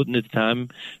Bulletin at the time,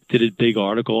 did a big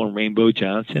article on Rainbow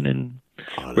Johnson, and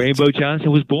Rainbow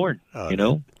Johnson was born.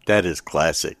 That is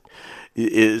classic.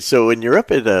 So when you're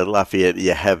up at Lafayette,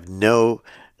 you have no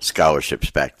scholarships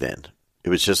back then. It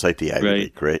was just like the Ivy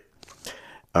League, right?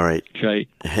 All right. Right.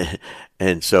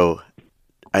 And so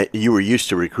you were used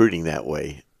to recruiting that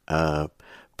way.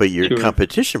 But your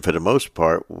competition for the most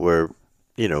part were,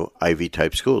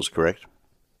 Ivy-type schools, correct?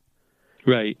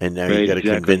 Right. And now you got to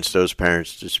convince those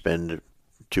parents to spend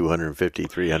 $250,000,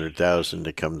 $300,000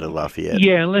 to come to Lafayette.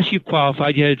 Yeah, unless you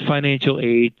qualified, you had financial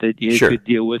aid that you could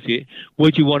deal with.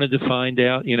 What you wanted to find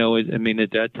out,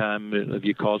 at that time, if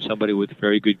you called somebody with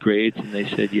very good grades and they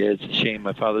said, "Yeah, it's a shame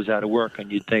my father's out of work,"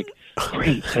 and you'd think,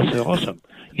 "Great, that's awesome."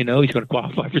 He's going to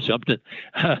qualify for something.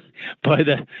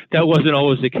 But that wasn't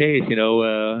always the case,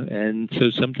 and so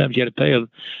sometimes you had to pay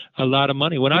a lot of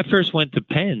money. When I first went to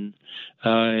Penn,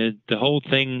 the whole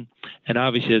thing, and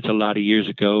obviously it's a lot of years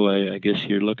ago, I guess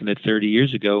you're looking at 30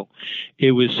 years ago,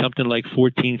 it was something like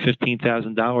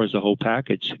 $14,000-$15,000 the whole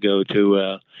package to go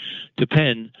to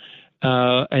Penn.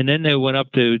 And then they went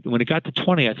up to, when it got to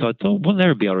 20, I thought, we'll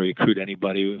never be able to recruit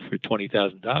anybody for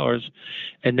 $20,000.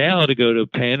 And now to go to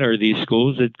Penn or these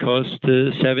schools, it costs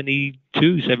 $72,000,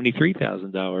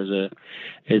 $73,000.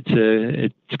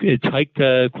 It's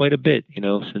hiked quite a bit,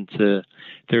 since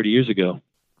 30 years ago.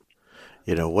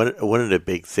 One of the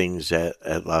big things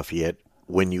at Lafayette,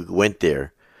 when you went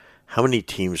there, how many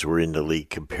teams were in the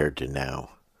league compared to now?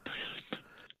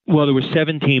 Well, there were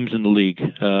 7 teams in the league,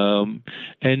 and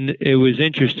it was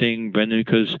interesting, Brendan,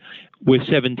 because with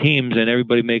 7 teams and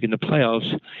everybody making the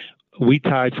playoffs, we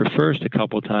tied for first a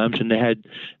couple of times, and they had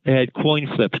coin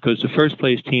flips because the first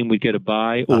place team would get a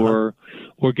bye or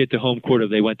get the home court if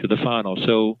they went to the final.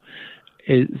 So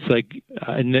it's like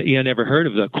I never heard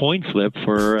of the coin flip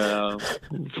for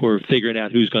figuring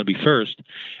out who's going to be first.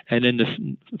 And then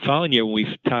the following year when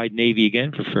we tied Navy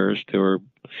again for first, it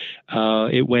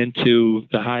went to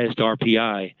the highest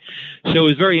RPI. So it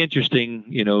was very interesting,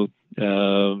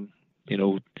 trying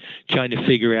to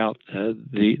figure out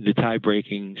the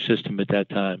tie-breaking system at that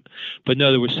time. But no,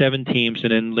 there were 7 teams,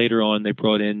 and then later on they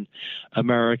brought in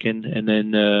American, and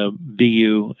then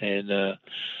BU, and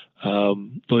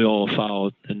Loyola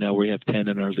followed, and now we have 10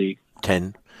 in our league.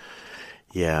 10?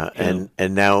 Yeah, and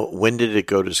now when did it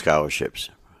go to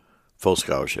scholarships, full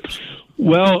scholarships?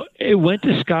 Well, it went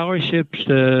to scholarships,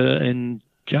 and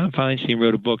John Feinstein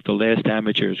wrote a book, The Last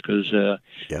Amateurs, because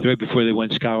right before they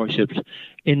went scholarships.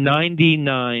 In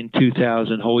 99,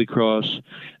 2000, Holy Cross,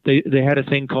 they had a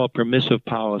thing called permissive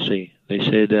policy. They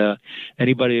said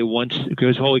anybody who wants,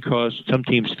 because Holy Cross, some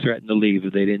teams threatened to leave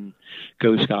if they didn't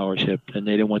go scholarship, and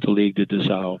they didn't want the league to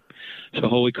dissolve. So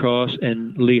Holy Cross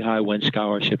and Lehigh went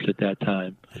scholarships at that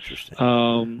time.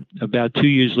 Interesting. About 2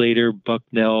 years later,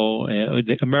 Bucknell,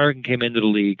 the American came into the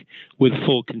league with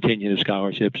full contingent of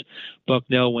scholarships.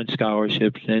 Bucknell went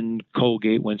scholarships, and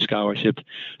Colgate went scholarships.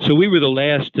 So we were the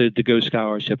last to go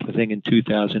scholarship, I think, in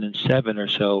 2007 or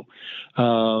so.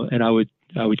 And I would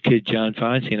kid John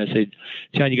Feinstein. I said,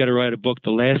 "John, you got to write a book,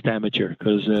 The Last Amateur,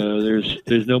 because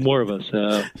there's no more of us."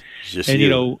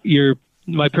 And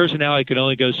my personality could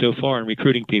only go so far in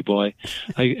recruiting people. I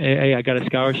got a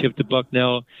scholarship to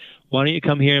Bucknell. Why don't you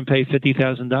come here and pay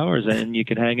 $50,000 and you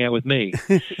can hang out with me?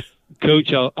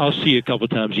 Coach, I'll see you a couple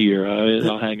times a year.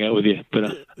 I'll hang out with you,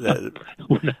 but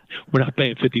we're not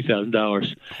paying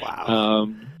 $50,000. Wow.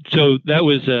 So that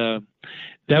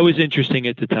was interesting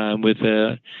at the time.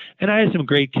 And I had some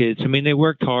great kids. I mean, they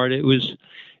worked hard.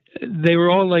 They were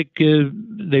all like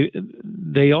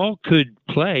they all could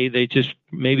play. They just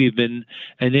maybe have been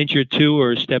an inch or two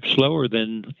or a step slower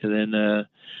than the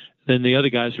other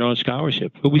guys that are on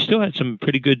scholarship. But we still had some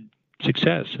pretty good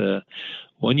success.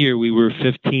 One year we were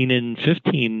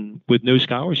 15-15 with no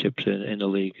scholarships in the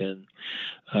league, and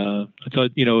I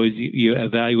thought, you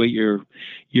evaluate your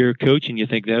coach and you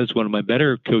think that was one of my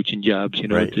better coaching jobs,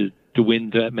 right, to win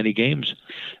that many games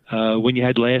when you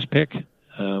had last pick.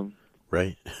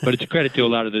 Right. But it's a credit to a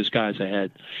lot of those guys I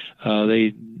had.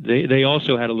 They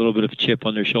also had a little bit of a chip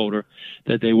on their shoulder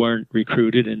that they weren't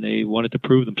recruited and they wanted to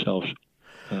prove themselves.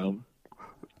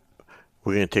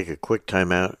 We're going to take a quick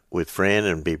time out with Fran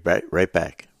and be right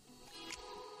back.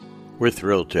 We're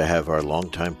thrilled to have our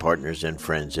longtime partners and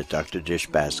friends at Dr. Dish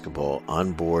Basketball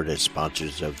on board as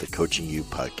sponsors of the Coaching You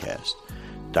podcast.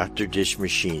 Dr. Dish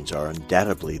machines are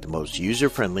undoubtedly the most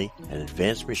user-friendly and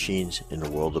advanced machines in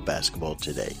the world of basketball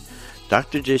today.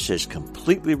 Dr. Dish has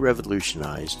completely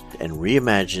revolutionized and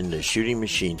reimagined the shooting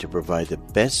machine to provide the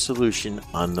best solution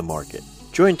on the market.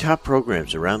 Join top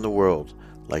programs around the world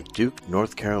like Duke,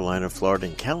 North Carolina, Florida,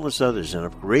 and countless others and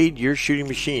upgrade your shooting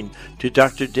machine to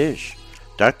Dr. Dish.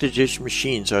 Dr. Dish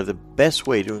machines are the best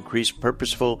way to increase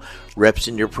purposeful reps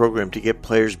in your program to get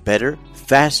players better,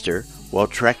 faster, while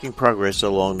tracking progress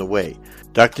along the way.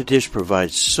 Dr. Dish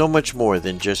provides so much more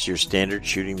than just your standard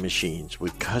shooting machines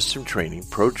with custom training,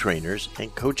 pro trainers,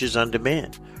 and coaches on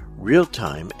demand,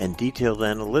 real-time and detailed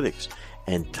analytics,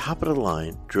 and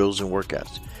top-of-the-line drills and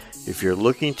workouts. If you're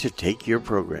looking to take your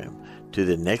program to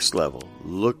the next level,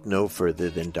 look no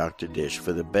further than Dr. Dish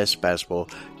for the best basketball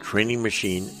training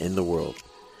machine in the world.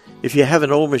 If you have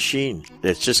an old machine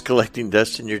that's just collecting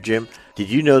dust in your gym, did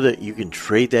you know that you can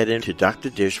trade that into Dr.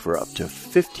 Dish for up to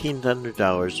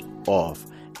 $1,500 off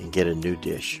and get a new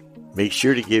dish? Make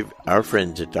sure to give our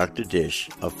friends at Dr. Dish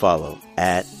a follow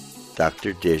at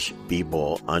Dr. Dish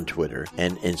B-Ball on Twitter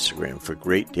and Instagram for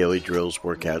great daily drills,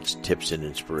 workouts, tips, and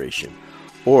inspiration.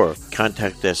 Or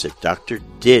contact us at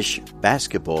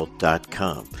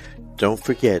drdishbasketball.com. Don't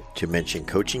forget to mention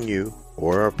Coaching You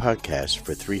or our podcast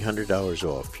for $300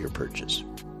 off your purchase.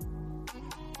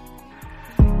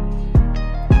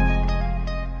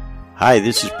 Hi,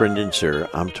 this is Brendan Suhr.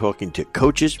 I'm talking to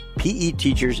coaches, PE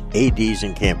teachers, ADs,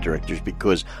 and camp directors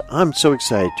because I'm so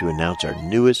excited to announce our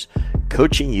newest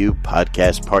Coaching You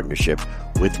podcast partnership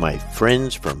with my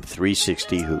friends from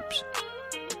 360 Hoops.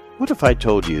 What if I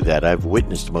told you that I've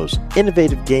witnessed the most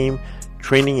innovative game,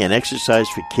 training, and exercise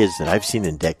for kids that I've seen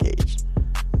in decades?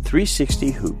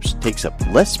 360 Hoops takes up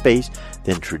less space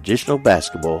than traditional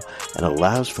basketball and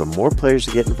allows for more players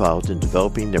to get involved in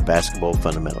developing their basketball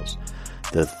fundamentals.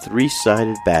 The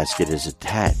three-sided basket is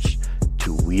attached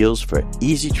to wheels for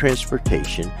easy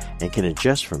transportation and can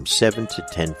adjust from 7 to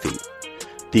 10 feet.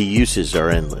 The uses are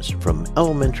endless, from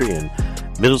elementary and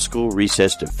middle school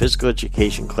recess to physical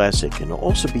education class. It can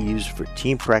also be used for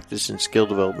team practice and skill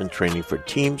development training for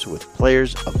teams with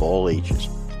players of all ages.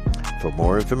 For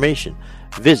more information,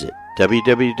 visit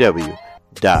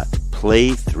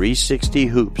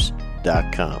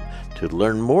www.play360hoops.com. To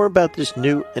learn more about this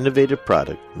new innovative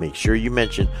product, make sure you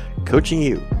mention Coaching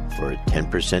You for a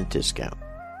 10% discount.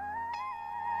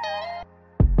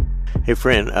 Hey,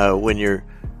 Fran, when you're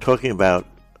talking about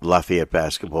Lafayette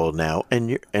basketball now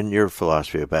and your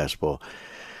philosophy of basketball,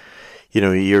 you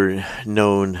know, you're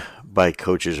known by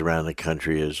coaches around the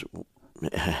country as,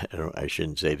 I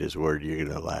shouldn't say this word, you're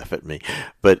going to laugh at me,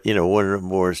 but, you know, one of the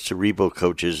more cerebral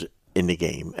coaches in the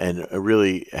game and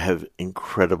really have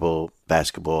incredible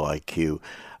basketball IQ.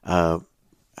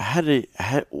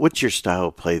 What's your style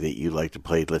of play that you like to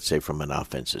play, let's say, from an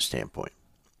offensive standpoint?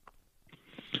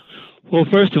 Well,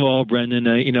 first of all, Brendan,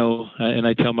 and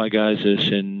I tell my guys this,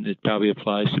 and it probably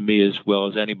applies to me as well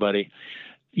as anybody.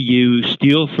 You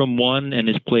steal from one, and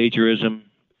it's plagiarism.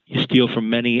 You steal from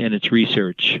many, and it's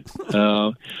research.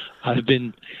 I've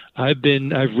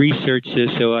researched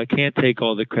this, so I can't take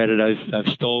all the credit. I've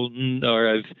stolen,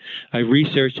 or I've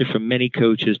researched it from many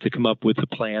coaches to come up with the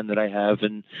plan that I have,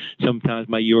 and sometimes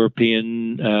my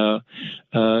European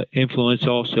influence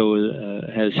also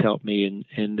has helped me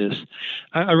in this.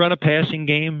 I run a passing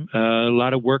game. A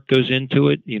lot of work goes into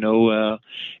it,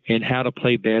 in how to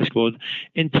play basketball,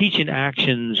 and teaching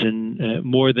actions and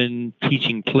more than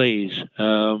teaching plays,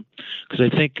 because I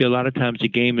think a lot of times the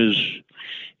game is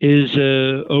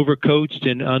overcoached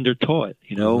and undertaught,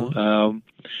 Mm-hmm.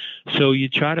 So you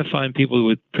try to find people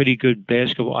with pretty good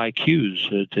basketball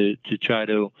IQs to try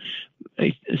to,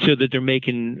 so that they're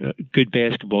making good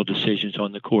basketball decisions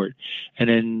on the court, and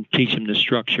then teach them the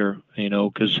structure,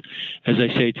 because as I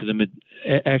say to them,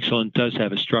 excellence does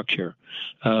have a structure.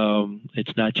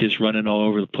 It's not just running all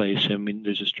over the place. I mean,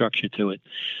 there's a structure to it.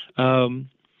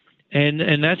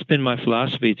 And that's been my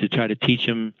philosophy, to try to teach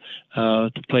them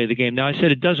to play the game. Now, I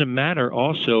said it doesn't matter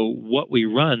also what we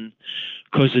run,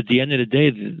 because at the end of the day,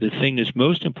 the thing that's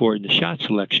most important is shot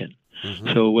selection.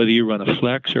 Mm-hmm. So whether you run a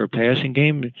flex or a passing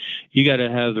game, you got to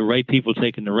have the right people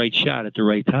taking the right shot at the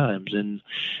right times. And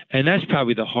that's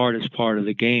probably the hardest part of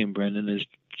the game, Brendan, is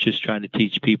just trying to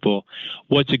teach people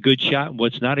what's a good shot and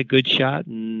what's not a good shot.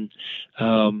 And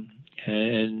our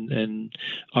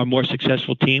more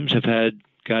successful teams have had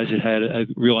guys that had a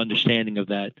real understanding of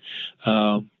that.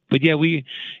 But yeah,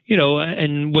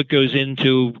 and what goes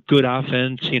into good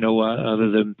offense,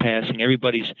 other than passing,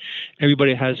 everybody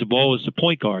has the ball as the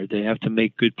point guard. They have to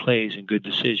make good plays and good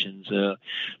decisions.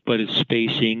 But it's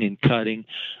spacing and cutting.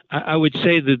 I would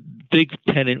say the big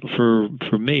tenet for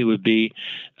me would be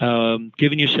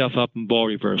giving yourself up in ball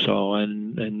reversal.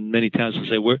 And many times I'll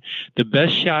say, the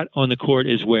best shot on the court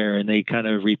is where, and they kind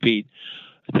of repeat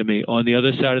to me, on the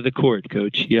other side of the court,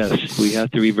 Coach. Yes, we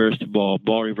have to reverse the ball.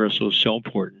 Ball reversal is so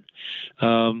important.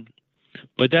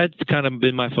 But that's kind of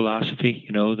been my philosophy,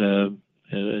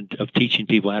 of teaching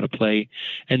people how to play.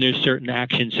 And there's certain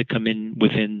actions that come in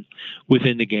within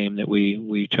the game that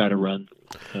we try to run.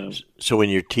 So when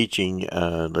you're teaching,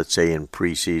 let's say in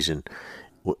preseason,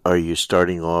 are you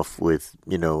starting off with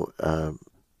in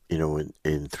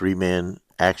 3-man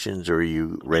actions, or are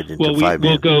you right into 5-man?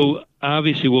 We'll go.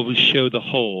 Obviously, we'll show the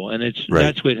whole, and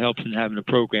that's what helps in having a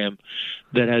program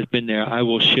that has been there. I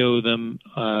will show them.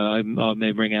 I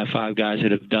may bring out 5 guys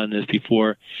that have done this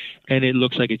before, and it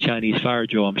looks like a Chinese fire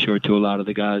drill, I'm sure, to a lot of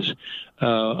the guys,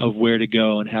 of where to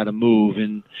go and how to move.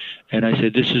 And I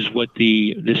said, this is what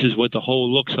the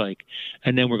whole looks like,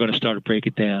 and then we're going to start to break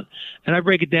it down. And I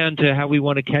break it down to how we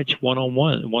want to catch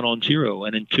 1-on-1, 1-on-0,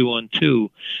 and then 2-on-2.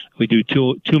 We do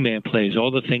two-man plays. All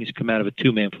the things come out of a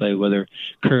 2-man play, whether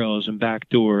curls and back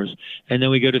doors, and then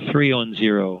we go to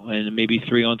 3-on-0 and maybe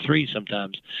 3-on-3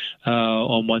 sometimes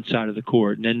on one side of the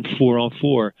court, and then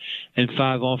 4-on-4 and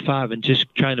 5-on-5, and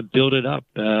just trying to build it up.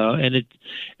 And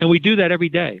we do that every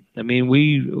day. I mean,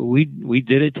 we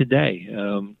did it today.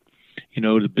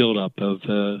 The build up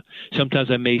of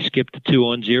sometimes I may skip to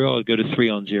 2-on-0, I'll go to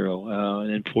 3-on-0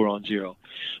 and then 4-on-0.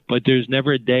 But there's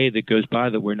never a day that goes by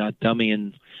that we're not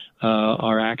dummying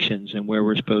our actions and where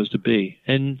we're supposed to be.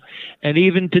 And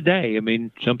even today, I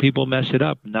mean, some people mess it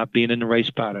up, not being in the right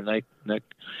spot, and like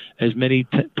as many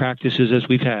practices as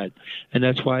we've had. And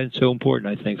that's why it's so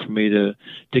important, I think, for me to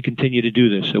continue to do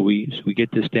this, so we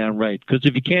get this down right. Because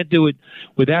if you can't do it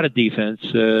without a defense,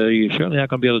 you're certainly not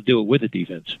going to be able to do it with a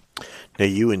defense. Now,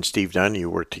 you and Steve Donahue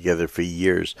worked together for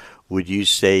years. Would you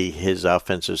say his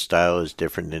offensive style is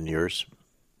different than yours?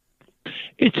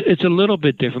 It's a little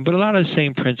bit different, but a lot of the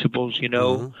same principles,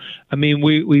 Mm-hmm. I mean,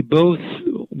 we both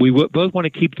want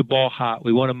to keep the ball hot.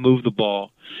 We want to move the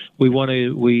ball.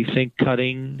 We think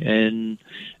cutting and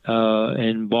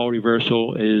ball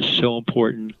reversal is so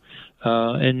important,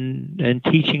 and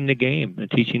teaching the game and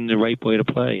teaching the right way to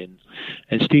play.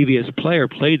 And Stevie, as a player,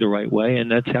 played the right way, and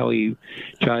that's how he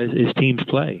tries his teams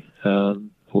play, the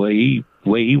way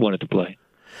he wanted to play.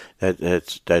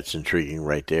 That's intriguing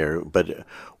right there. But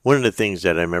one of the things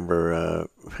that I remember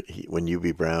when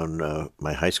UB Brown,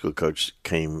 my high school coach,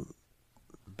 came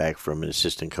back from an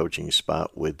assistant coaching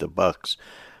spot with the Bucks,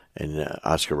 and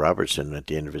Oscar Robertson at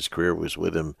the end of his career was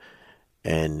with him,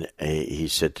 and he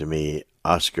said to me,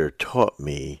 Oscar taught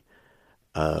me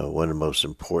one of the most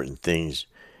important things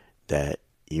that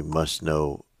you must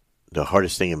know. The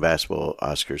hardest thing in basketball,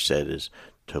 Oscar said, is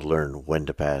to learn when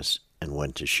to pass and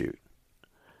when to shoot.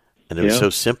 And it was so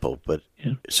simple, but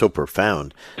so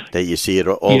profound that you see it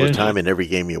all the time in every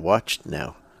game you watch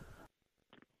now.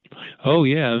 Oh,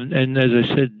 yeah. And as I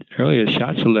said earlier,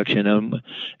 shot selection.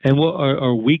 And what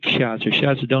are weak shots or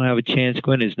shots that don't have a chance to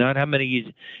win is not how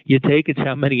many you take, it's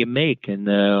how many you make. And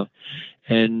the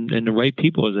right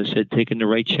people, as I said, taking the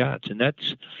right shots. And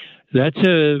that's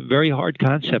a very hard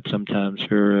concept sometimes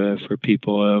for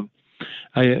people.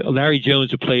 Larry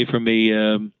Jones, who played for me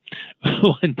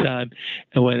one time,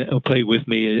 and when he played with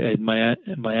me at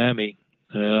Miami,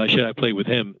 I played with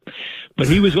him, but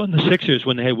he was on the Sixers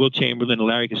when they had Wilt Chamberlain,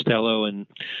 Larry Costello, and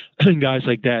guys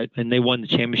like that, and they won the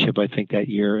championship, I think, that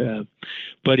year.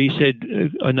 But he said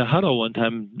in the huddle one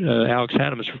time, Alex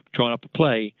Hannum was drawing up a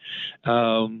play,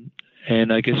 and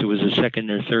I guess it was the second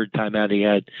or third time out he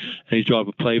had, and he drew up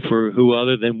a play for who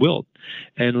other than Wilt,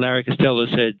 and Larry Costello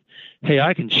said, "Hey,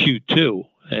 I can shoot too."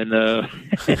 And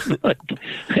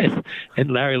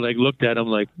and Larry looked at him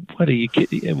like, "What are you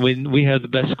kidding? When we have the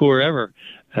best scorer ever?"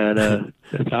 And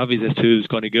it's obvious that's who it's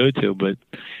going to go to. But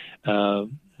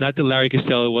not that Larry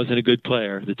Costello wasn't a good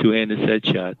player, the two-handed set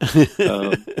shot.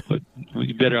 But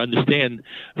you better understand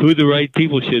who the right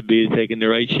people should be taking the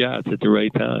right shots at the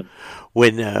right time.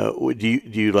 When do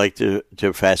you like to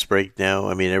fast break now?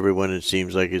 I mean, everyone, it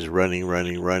seems like, is running,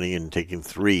 and taking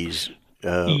threes.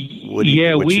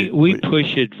 We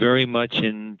push it very much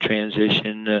in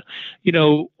transition.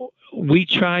 We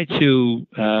try to,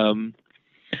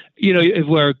 if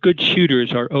our good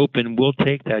shooters are open, we'll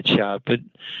take that shot. But,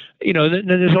 then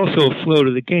there's also a flow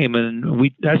to the game.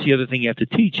 And that's the other thing you have to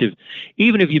teach.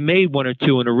 Even if you made one or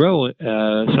two in a row,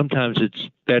 sometimes it's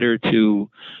better to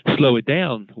slow it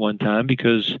down one time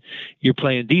because you're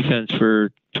playing defense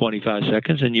for 25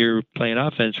 seconds and you're playing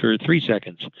offense for 3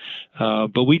 seconds.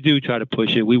 But we do try to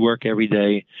push it. We work every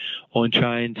day on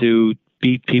trying to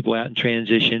beat people out in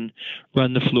transition,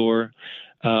 run the floor.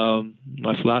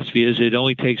 My philosophy is it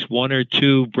only takes 1 or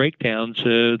 2 breakdowns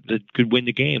that could win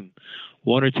the game.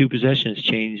 1 or 2 possessions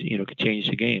could change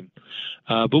the game.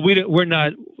 But we're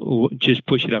not just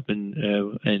push it up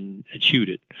and shoot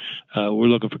it. We're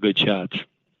looking for good shots.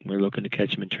 we're looking to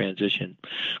catch them in transition.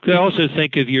 Because I also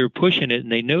think if you're pushing it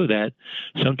and they know that,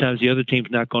 sometimes the other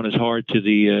team's not going as hard to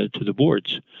the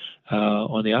boards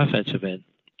on the offensive end.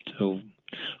 So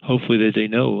hopefully that they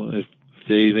know if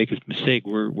they make a mistake,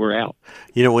 we're out.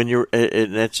 You know, when you're,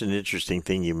 and that's an interesting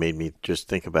thing you made me just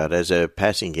think about. As a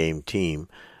passing game team,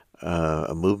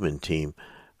 a movement team,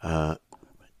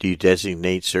 do you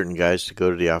designate certain guys to go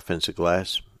to the offensive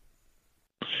glass?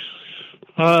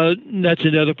 That's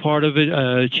another part of it.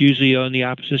 It's usually on the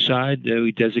opposite side.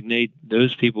 We designate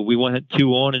those people. We want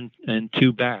 2 on and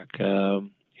 2 back.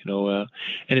 And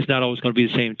it's not always going to be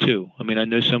the same 2. I mean, I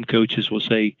know some coaches will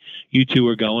say you 2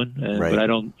 are going, right. But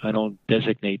I don't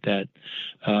designate that.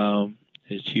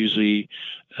 It's usually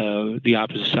the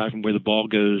opposite side from where the ball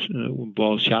goes,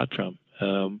 ball is shot from.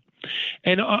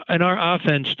 And our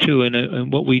offense too,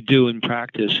 and what we do in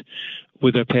practice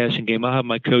with our passing game. I'll have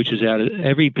my coaches out at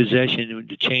every possession.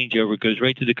 The changeover goes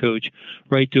right to the coach,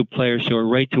 right to a player, so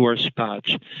right to our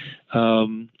spots.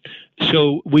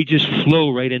 So we just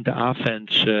flow right into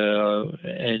offense.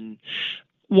 And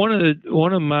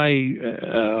one of my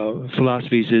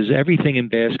philosophies is everything in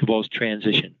basketball is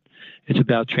transition. It's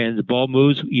about the ball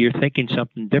moves. You're thinking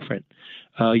something different.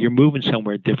 You're moving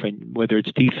somewhere different, whether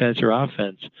it's defense or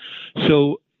offense.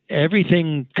 So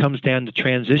everything comes down to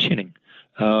transitioning.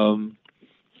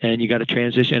 And you got to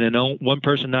transition, and one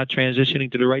person not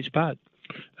transitioning to the right spot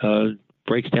could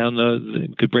break down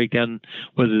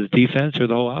whether the defense or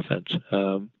the whole offense.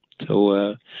 So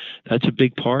that's a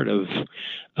big part of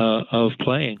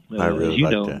playing. I really as you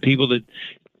like know, that. People that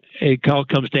it all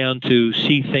comes down to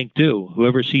see, think, do.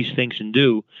 Whoever sees, thinks, and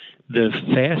do the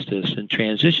fastest and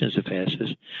transitions the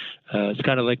fastest. It's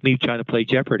kind of like me trying to play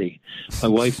Jeopardy. My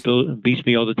wife beats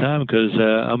me all the time because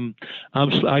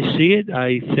I see it,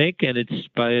 I think, and it's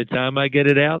by the time I get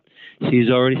it out, she's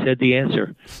already said the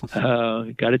answer.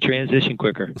 Got to transition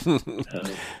quicker.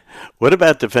 What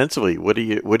about defensively? What do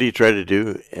you try to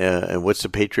do, and what's the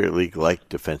Patriot League like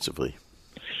defensively?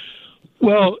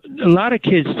 Well, a lot of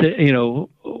kids, a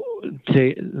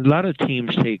lot of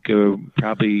teams take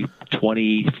probably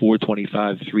 24,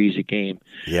 25 threes a game.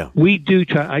 Yeah, we do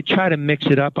try. I try to mix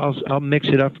it up. I'll mix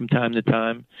it up from time to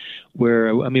time.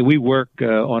 We work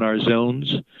on our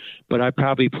zones, but I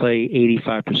probably play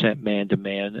 85% man to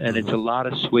man, and it's a lot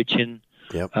of switching.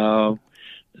 Yep.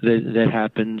 That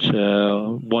happens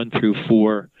 1 through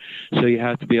 4, so you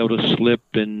have to be able to slip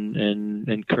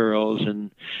and curls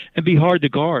and be hard to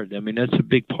guard. I mean, that's a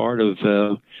big part of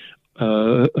the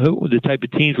type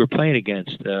of teams we're playing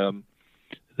against.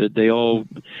 That they all,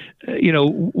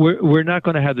 we're not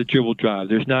going to have the dribble drive.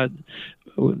 There's not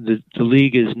the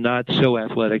league is not so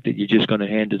athletic that you're just going to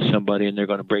hand it to somebody and they're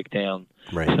going to break down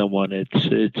someone.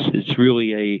 It's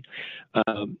really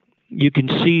you can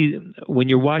see when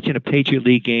you're watching a Patriot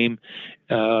League game,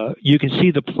 you can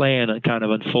see the plan kind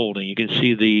of unfolding. You can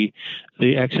see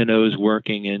the X and O's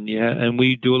working, and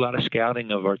we do a lot of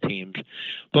scouting of our teams.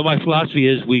 But my philosophy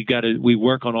is we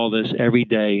work on all this every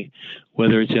day,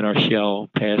 whether it's in our shell,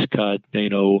 pass cut,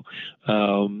 screen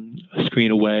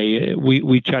away.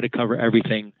 We try to cover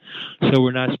everything, so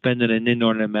we're not spending an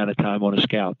inordinate amount of time on a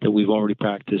scout that we've already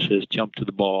practiced as jump to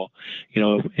the ball,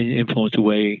 influence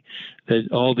away.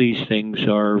 That all these things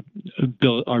are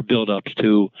build-ups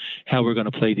to how we're going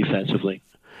to play defensively.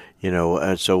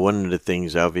 So one of the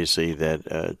things, obviously,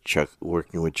 that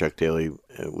working with Chuck Daly,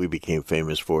 we became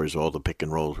famous for is all the pick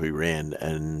and rolls we ran.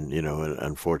 And,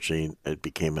 unfortunately, it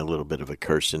became a little bit of a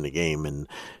curse in the game and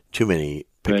too many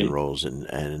pick and rolls.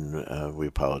 And we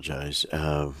apologize.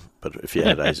 But if you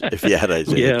had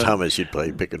Isaiah Thomas, you'd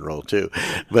play pick and roll too.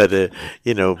 But,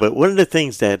 but one of the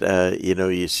things that,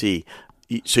 you see,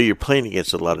 so you're playing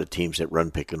against a lot of teams that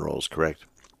run pick and rolls, correct?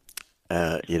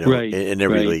 In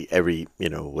every league,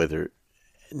 whether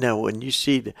now when you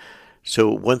see, so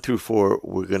 1 through 4,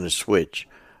 we're going to switch,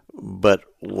 but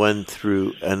 1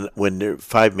 through, and when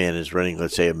 5-man is running,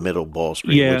 let's say a middle ball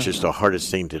screen, which is the hardest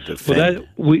thing to defend.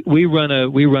 Well, we run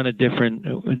a different,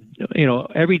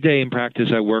 every day in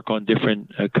practice I work on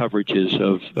different coverages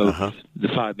of the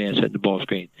 5-man setting the ball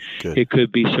screen. Good. It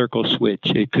could be circle switch.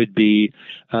 It could be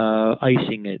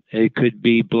icing it. It could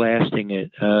be blasting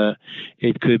it.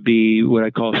 It could be what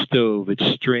I call stove. It's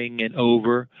string and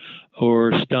over,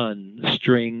 or stun,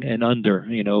 string and under,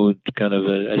 kind of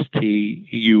a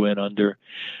STUN under.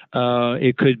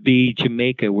 It could be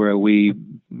Jamaica, where we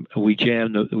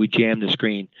jam the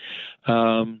screen.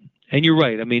 And you're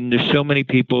right. I mean, there's so many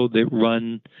people that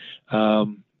run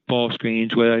ball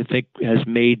screens, where I think has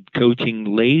made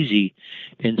coaching lazy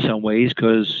in some ways,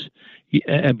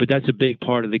 but that's a big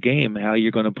part of the game, how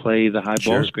you're going to play the high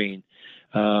ball screen.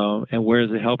 and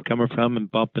where's the help coming from,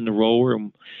 and bumping the roller,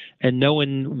 and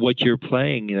knowing what you're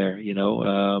playing there.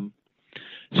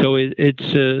 So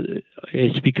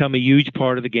it's become a huge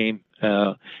part of the game,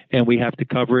 and we have to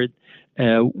cover it.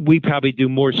 We probably do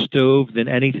more stove than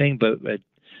anything, but at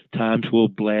times we'll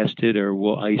blast it or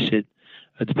we'll ice it,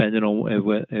 depending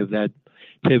on if that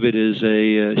pivot is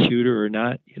a shooter or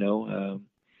not.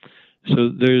 So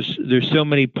there's so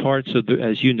many parts of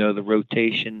as the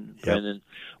rotation, Yep. and then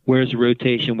where's the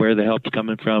rotation, where the help's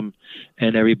coming from,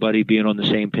 and everybody being on the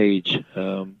same page.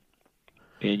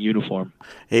 In uniform.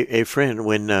 Hey, friend,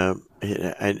 when one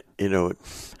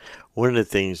of the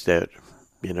things that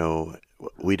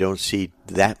we don't see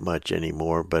that much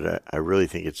anymore, but I really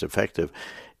think it's effective,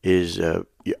 is on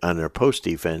our post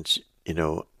defense.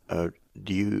 Do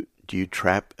you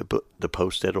trap the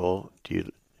post at all?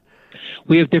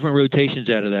 We have different rotations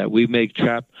out of that. We make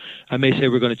trap. I may say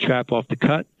we're going to trap off the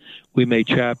cut. We may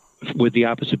trap with the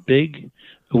opposite big.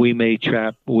 We may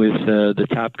trap with the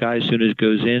top guy as soon as it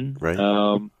goes in. Right.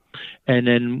 And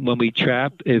then when we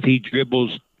trap, if he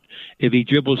dribbles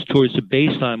towards the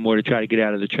baseline more to try to get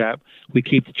out of the trap, we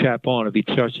keep the trap on. If he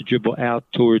starts to dribble out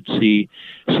towards the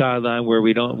sideline where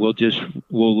we don't,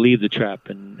 we'll leave the trap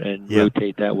and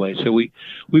rotate that way. So we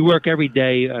work every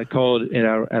day. I call it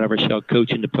out of our shell,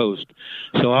 coaching the post.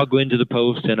 So I'll go into the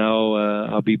post and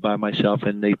I'll be by myself,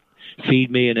 and they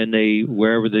feed me, and then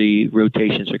wherever the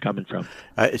rotations are coming from.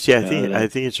 I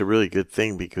think it's a really good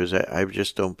thing, because I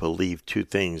just don't believe two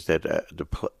things: that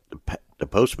the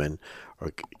postman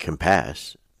can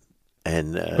pass,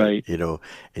 and right. and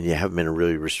you have them in a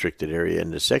really restricted area.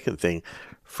 And the second thing,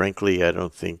 frankly, I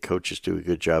don't think coaches do a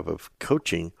good job of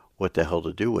coaching what the hell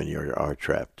to do when you are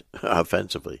trapped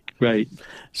offensively. Right.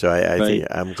 So I think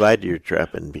I'm glad you're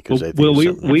trapping, because I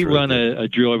think we run a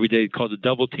drill every day called the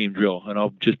double team drill, and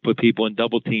I'll just put people in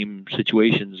double team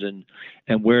situations, and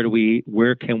where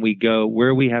can we go,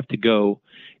 where we have to go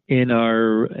in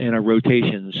our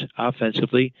rotations,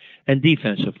 offensively and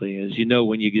defensively. As you know,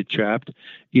 when you get trapped,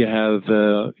 you have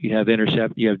you have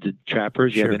the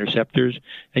trappers, you Sure. have interceptors,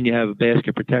 and you have a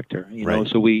basket protector. Right.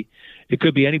 So it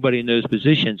could be anybody in those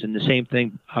positions, and the same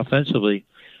thing offensively.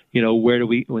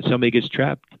 When somebody gets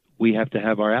trapped, we have to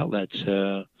have our outlets.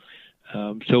 So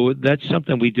that's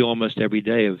something we do almost every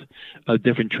day of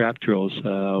different trap drills,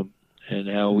 and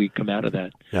how we come out of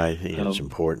that. Yeah, I think it's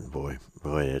important, boy.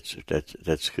 That's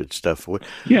good stuff.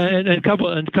 Yeah, and a couple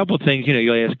of things.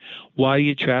 You ask, why do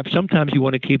you trap? Sometimes you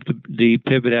want to keep the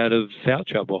pivot out of foul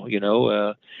trouble.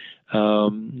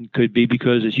 Could be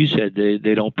because, as you said,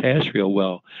 they don't pass real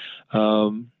well.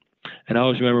 And I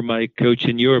always remember my coach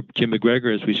in Europe, Jim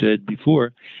McGregor, as we said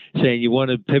before, saying you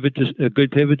want a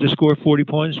good pivot to score 40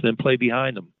 points, then play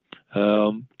behind them.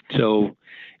 So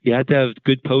you have to have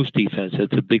good post defense.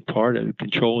 That's a big part of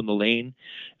controlling the lane.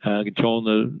 Controlling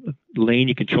the lane,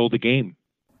 you control the game.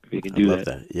 If you can do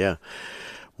that. Yeah.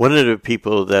 One of the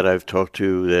people that I've talked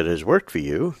to that has worked for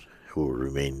you, who will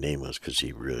remain nameless because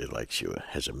he really likes you,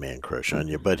 has a man crush on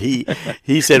you. But he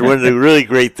said one of the really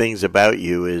great things about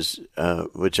you is,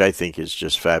 which I think is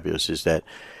just fabulous, is that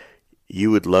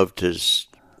you would love to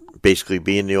basically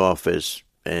be in the office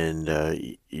and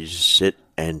you sit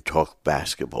and talk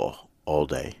basketball all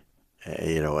day.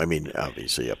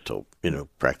 Obviously up till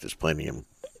practice planning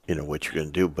and what you're going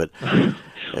to do, but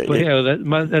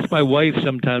that's my wife.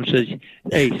 Sometimes says,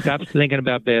 "Hey, stop thinking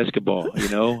about basketball,"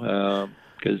 because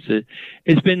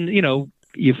it's been,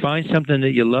 you find something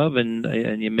that you love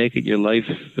and you make it your life,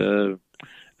 your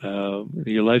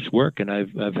life's work. And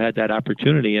I've had that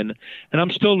opportunity, and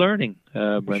I'm still learning,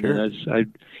 Brendan. Sure.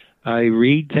 I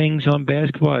read things on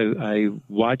basketball. I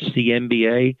watch the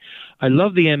NBA. I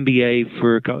love the NBA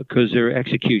because their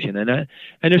execution, and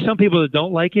there's some people that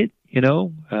don't like it,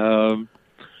 but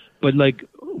like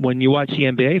when you watch the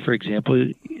NBA, for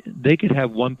example, they could have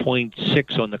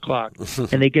 1.6 on the clock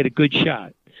and they get a good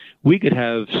shot. We could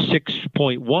have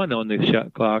 6.1 on the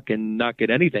shot clock and not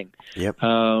get anything. Yep.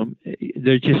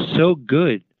 They're just so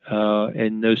good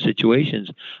in those situations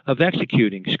of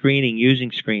executing, screening,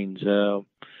 using screens.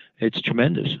 It's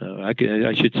tremendous. I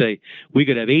should say we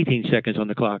could have 18 seconds on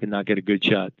the clock and not get a good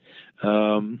shot.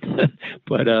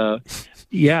 But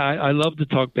I love to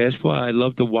talk basketball. I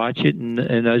love to watch it,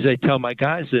 and as I tell my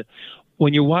guys, that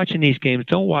when you're watching these games,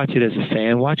 don't watch it as a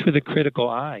fan. Watch with a critical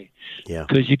eye. Yeah.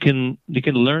 Because you can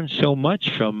learn so much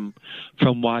from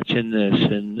watching this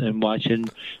and watching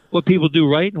what people do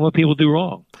right and what people do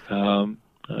wrong.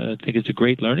 I think it's a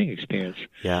great learning experience.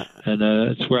 Yeah. And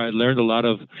that's where I learned a lot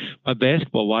of my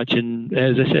basketball, watching,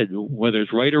 as I said, whether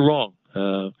it's right or wrong,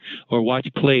 or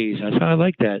watch plays. I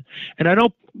like that. And I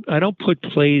don't put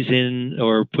plays in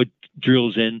or put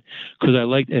drills in because I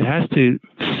like it has to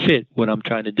fit what I'm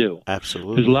trying to do.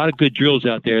 Absolutely. There's a lot of good drills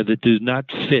out there that do not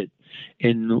fit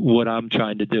in what I'm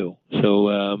trying to do.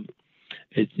 So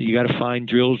you got to find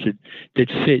drills that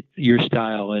fit your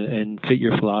style and fit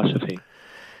your philosophy.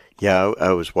 Yeah,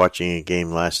 I was watching a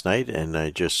game last night, and I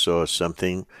just saw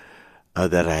something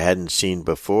that I hadn't seen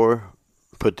before.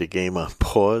 Put the game on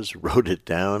pause, wrote it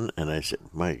down, and I said,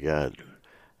 "My God,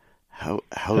 how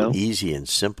easy and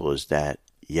simple is that?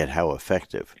 Yet how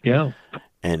effective." Yeah.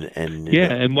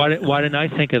 And why didn't I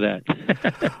think of that?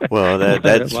 Well,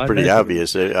 that's pretty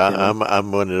obvious.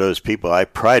 I'm one of those people. I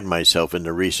pride myself in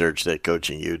the research that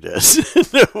Coaching You does,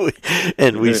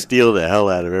 and we steal the hell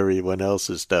out of everyone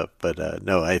else's stuff. But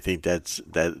no, I think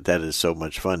that is so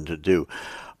much fun to do.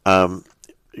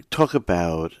 Talk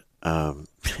about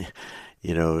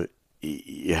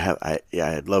you have.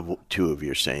 I love two of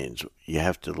your sayings. You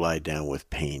have to lie down with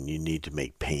pain. You need to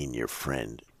make pain your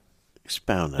friend.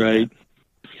 Expound on that.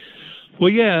 Well,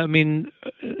 yeah, I mean,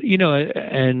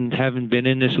 and having been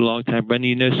in this a long time,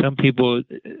 Brendan, some people,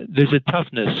 there's a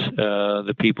toughness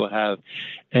that people have,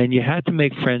 and you have to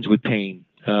make friends with pain.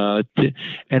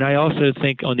 And I also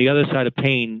think on the other side of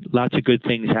pain, lots of good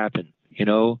things happen,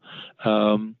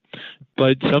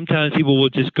 but sometimes people will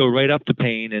just go right up to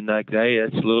pain and like, hey,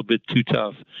 that's a little bit too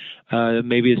tough.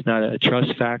 Maybe it's not a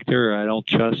trust factor. Or I don't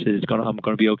trust it. I'm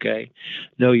going to be okay.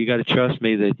 No, you got to trust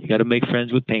me that you got to make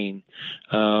friends with pain.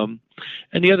 And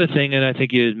the other thing, and I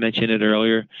think you had mentioned it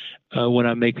earlier, when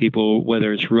I make people,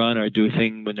 whether it's run or do a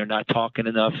thing when they're not talking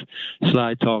enough,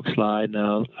 slide, and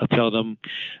I'll tell them,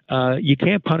 you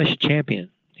can't punish a champion.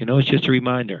 It's just a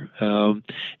reminder.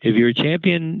 If you're a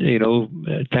champion,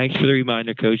 thanks for the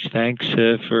reminder, Coach. Thanks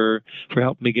for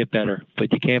helping me get better.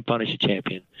 But you can't punish a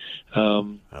champion.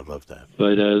 I love that.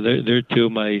 But they're two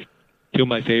of my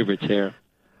favorites there.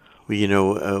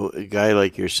 Well, a guy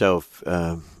like yourself,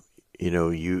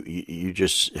 you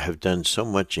just have done so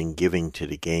much in giving to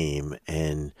the game,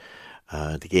 and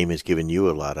the game has given you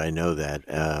a lot. I know that,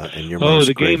 and you're most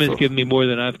the game grateful. has given me more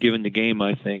than I've given the game,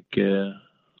 I think.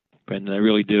 Brendan, I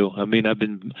really do. I mean, I've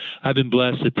been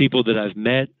blessed. The people that I've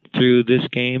met through this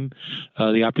game,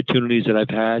 the opportunities that I've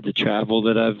had, the travel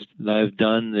that I've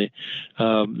done, the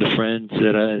friends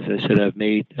that as I said I've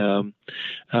made.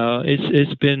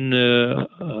 It's been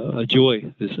a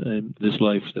joy this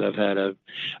life that I've had. I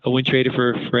wouldn't trade it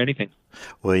for anything.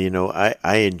 Well,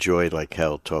 I enjoy like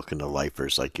hell talking to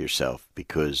lifers like yourself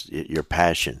because your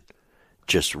passion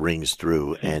just rings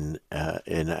through, and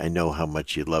I know how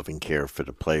much you love and care for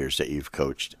the players that you've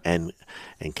coached and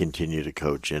continue to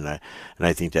coach, and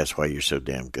I think that's why you're so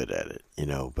damn good at it,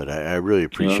 But I really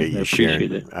appreciate you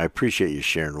sharing. It. I appreciate you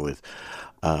sharing with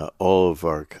all of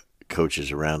our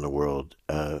coaches around the world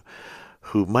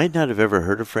who might not have ever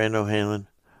heard of Fran O'Hanlon.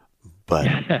 But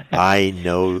I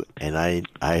know, and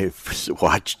I've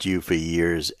watched you for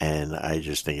years, and I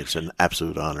just think it's an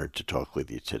absolute honor to talk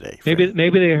with you today. Maybe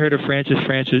they heard of Francis.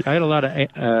 I had a lot of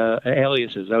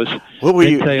aliases. What were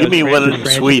you? You mean one in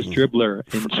Sweden? Dribbler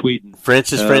in Sweden.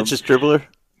 Francis Dribbler.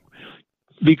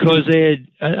 Because I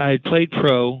had played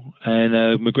pro, and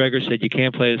McGregor said you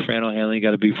can't play as Fran O'Hanlon. You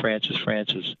got to be Francis.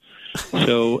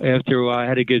 So after a while, I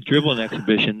had to get dribbling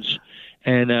exhibitions,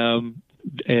 and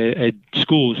at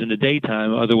schools in the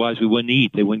daytime, otherwise we wouldn't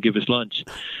eat. They wouldn't give us lunch.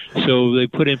 So they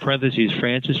put in parentheses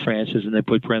Francis, and they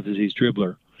put parentheses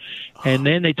Dribbler. And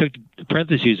then they took the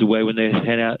parentheses away when they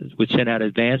would send out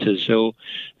advances. So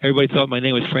everybody thought my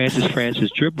name was Francis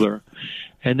Dribbler.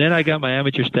 And then I got my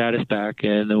amateur status back,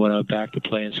 and then when I went back to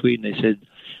play in Sweden, they said,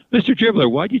 Mr.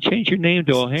 Dribbler, why'd you change your name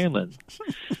to O'Hanlon?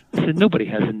 I said, nobody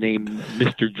has a name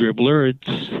Mr. Dribbler.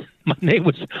 My name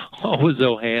was always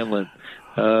O'Hanlon.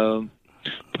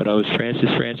 But I was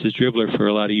Francis Dribbler for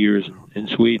a lot of years in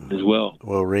Sweden as well.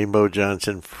 Well, Rainbow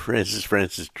Johnson, Francis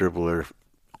Dribbler,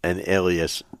 and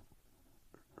alias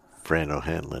Fran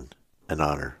O'Hanlon. An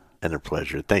honor and a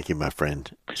pleasure. Thank you, my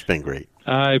friend. It's been great.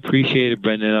 I appreciate it,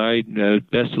 Brendan. All right.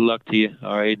 Best of luck to you.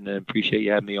 All right. And I appreciate you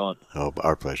having me on. Oh,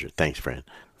 our pleasure. Thanks, Fran.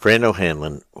 Fran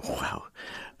O'Hanlon. Wow.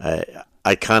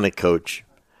 Iconic coach.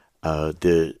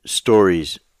 The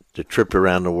stories, the trip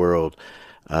around the world,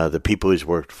 the people he's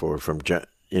worked for, from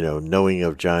knowing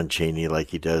of John Chaney like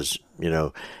he does,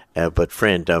 but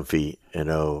Fran Dunphy,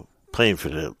 playing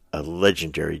for a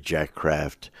legendary Jack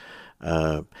Kraft.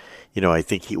 I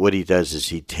think what he does is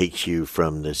he takes you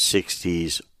from the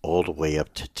 60s all the way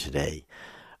up to today.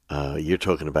 You're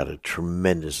talking about a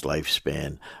tremendous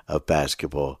lifespan of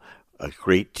basketball, a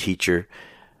great teacher.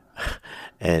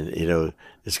 And,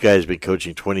 this guy has been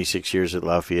coaching 26 years at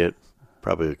Lafayette.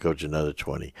 Probably would coach another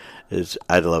 20.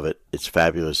 I love it. It's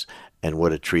fabulous. And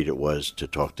what a treat it was to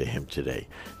talk to him today.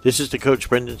 This is the Coach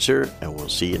Brendan Suhr, and we'll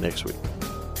see you next week.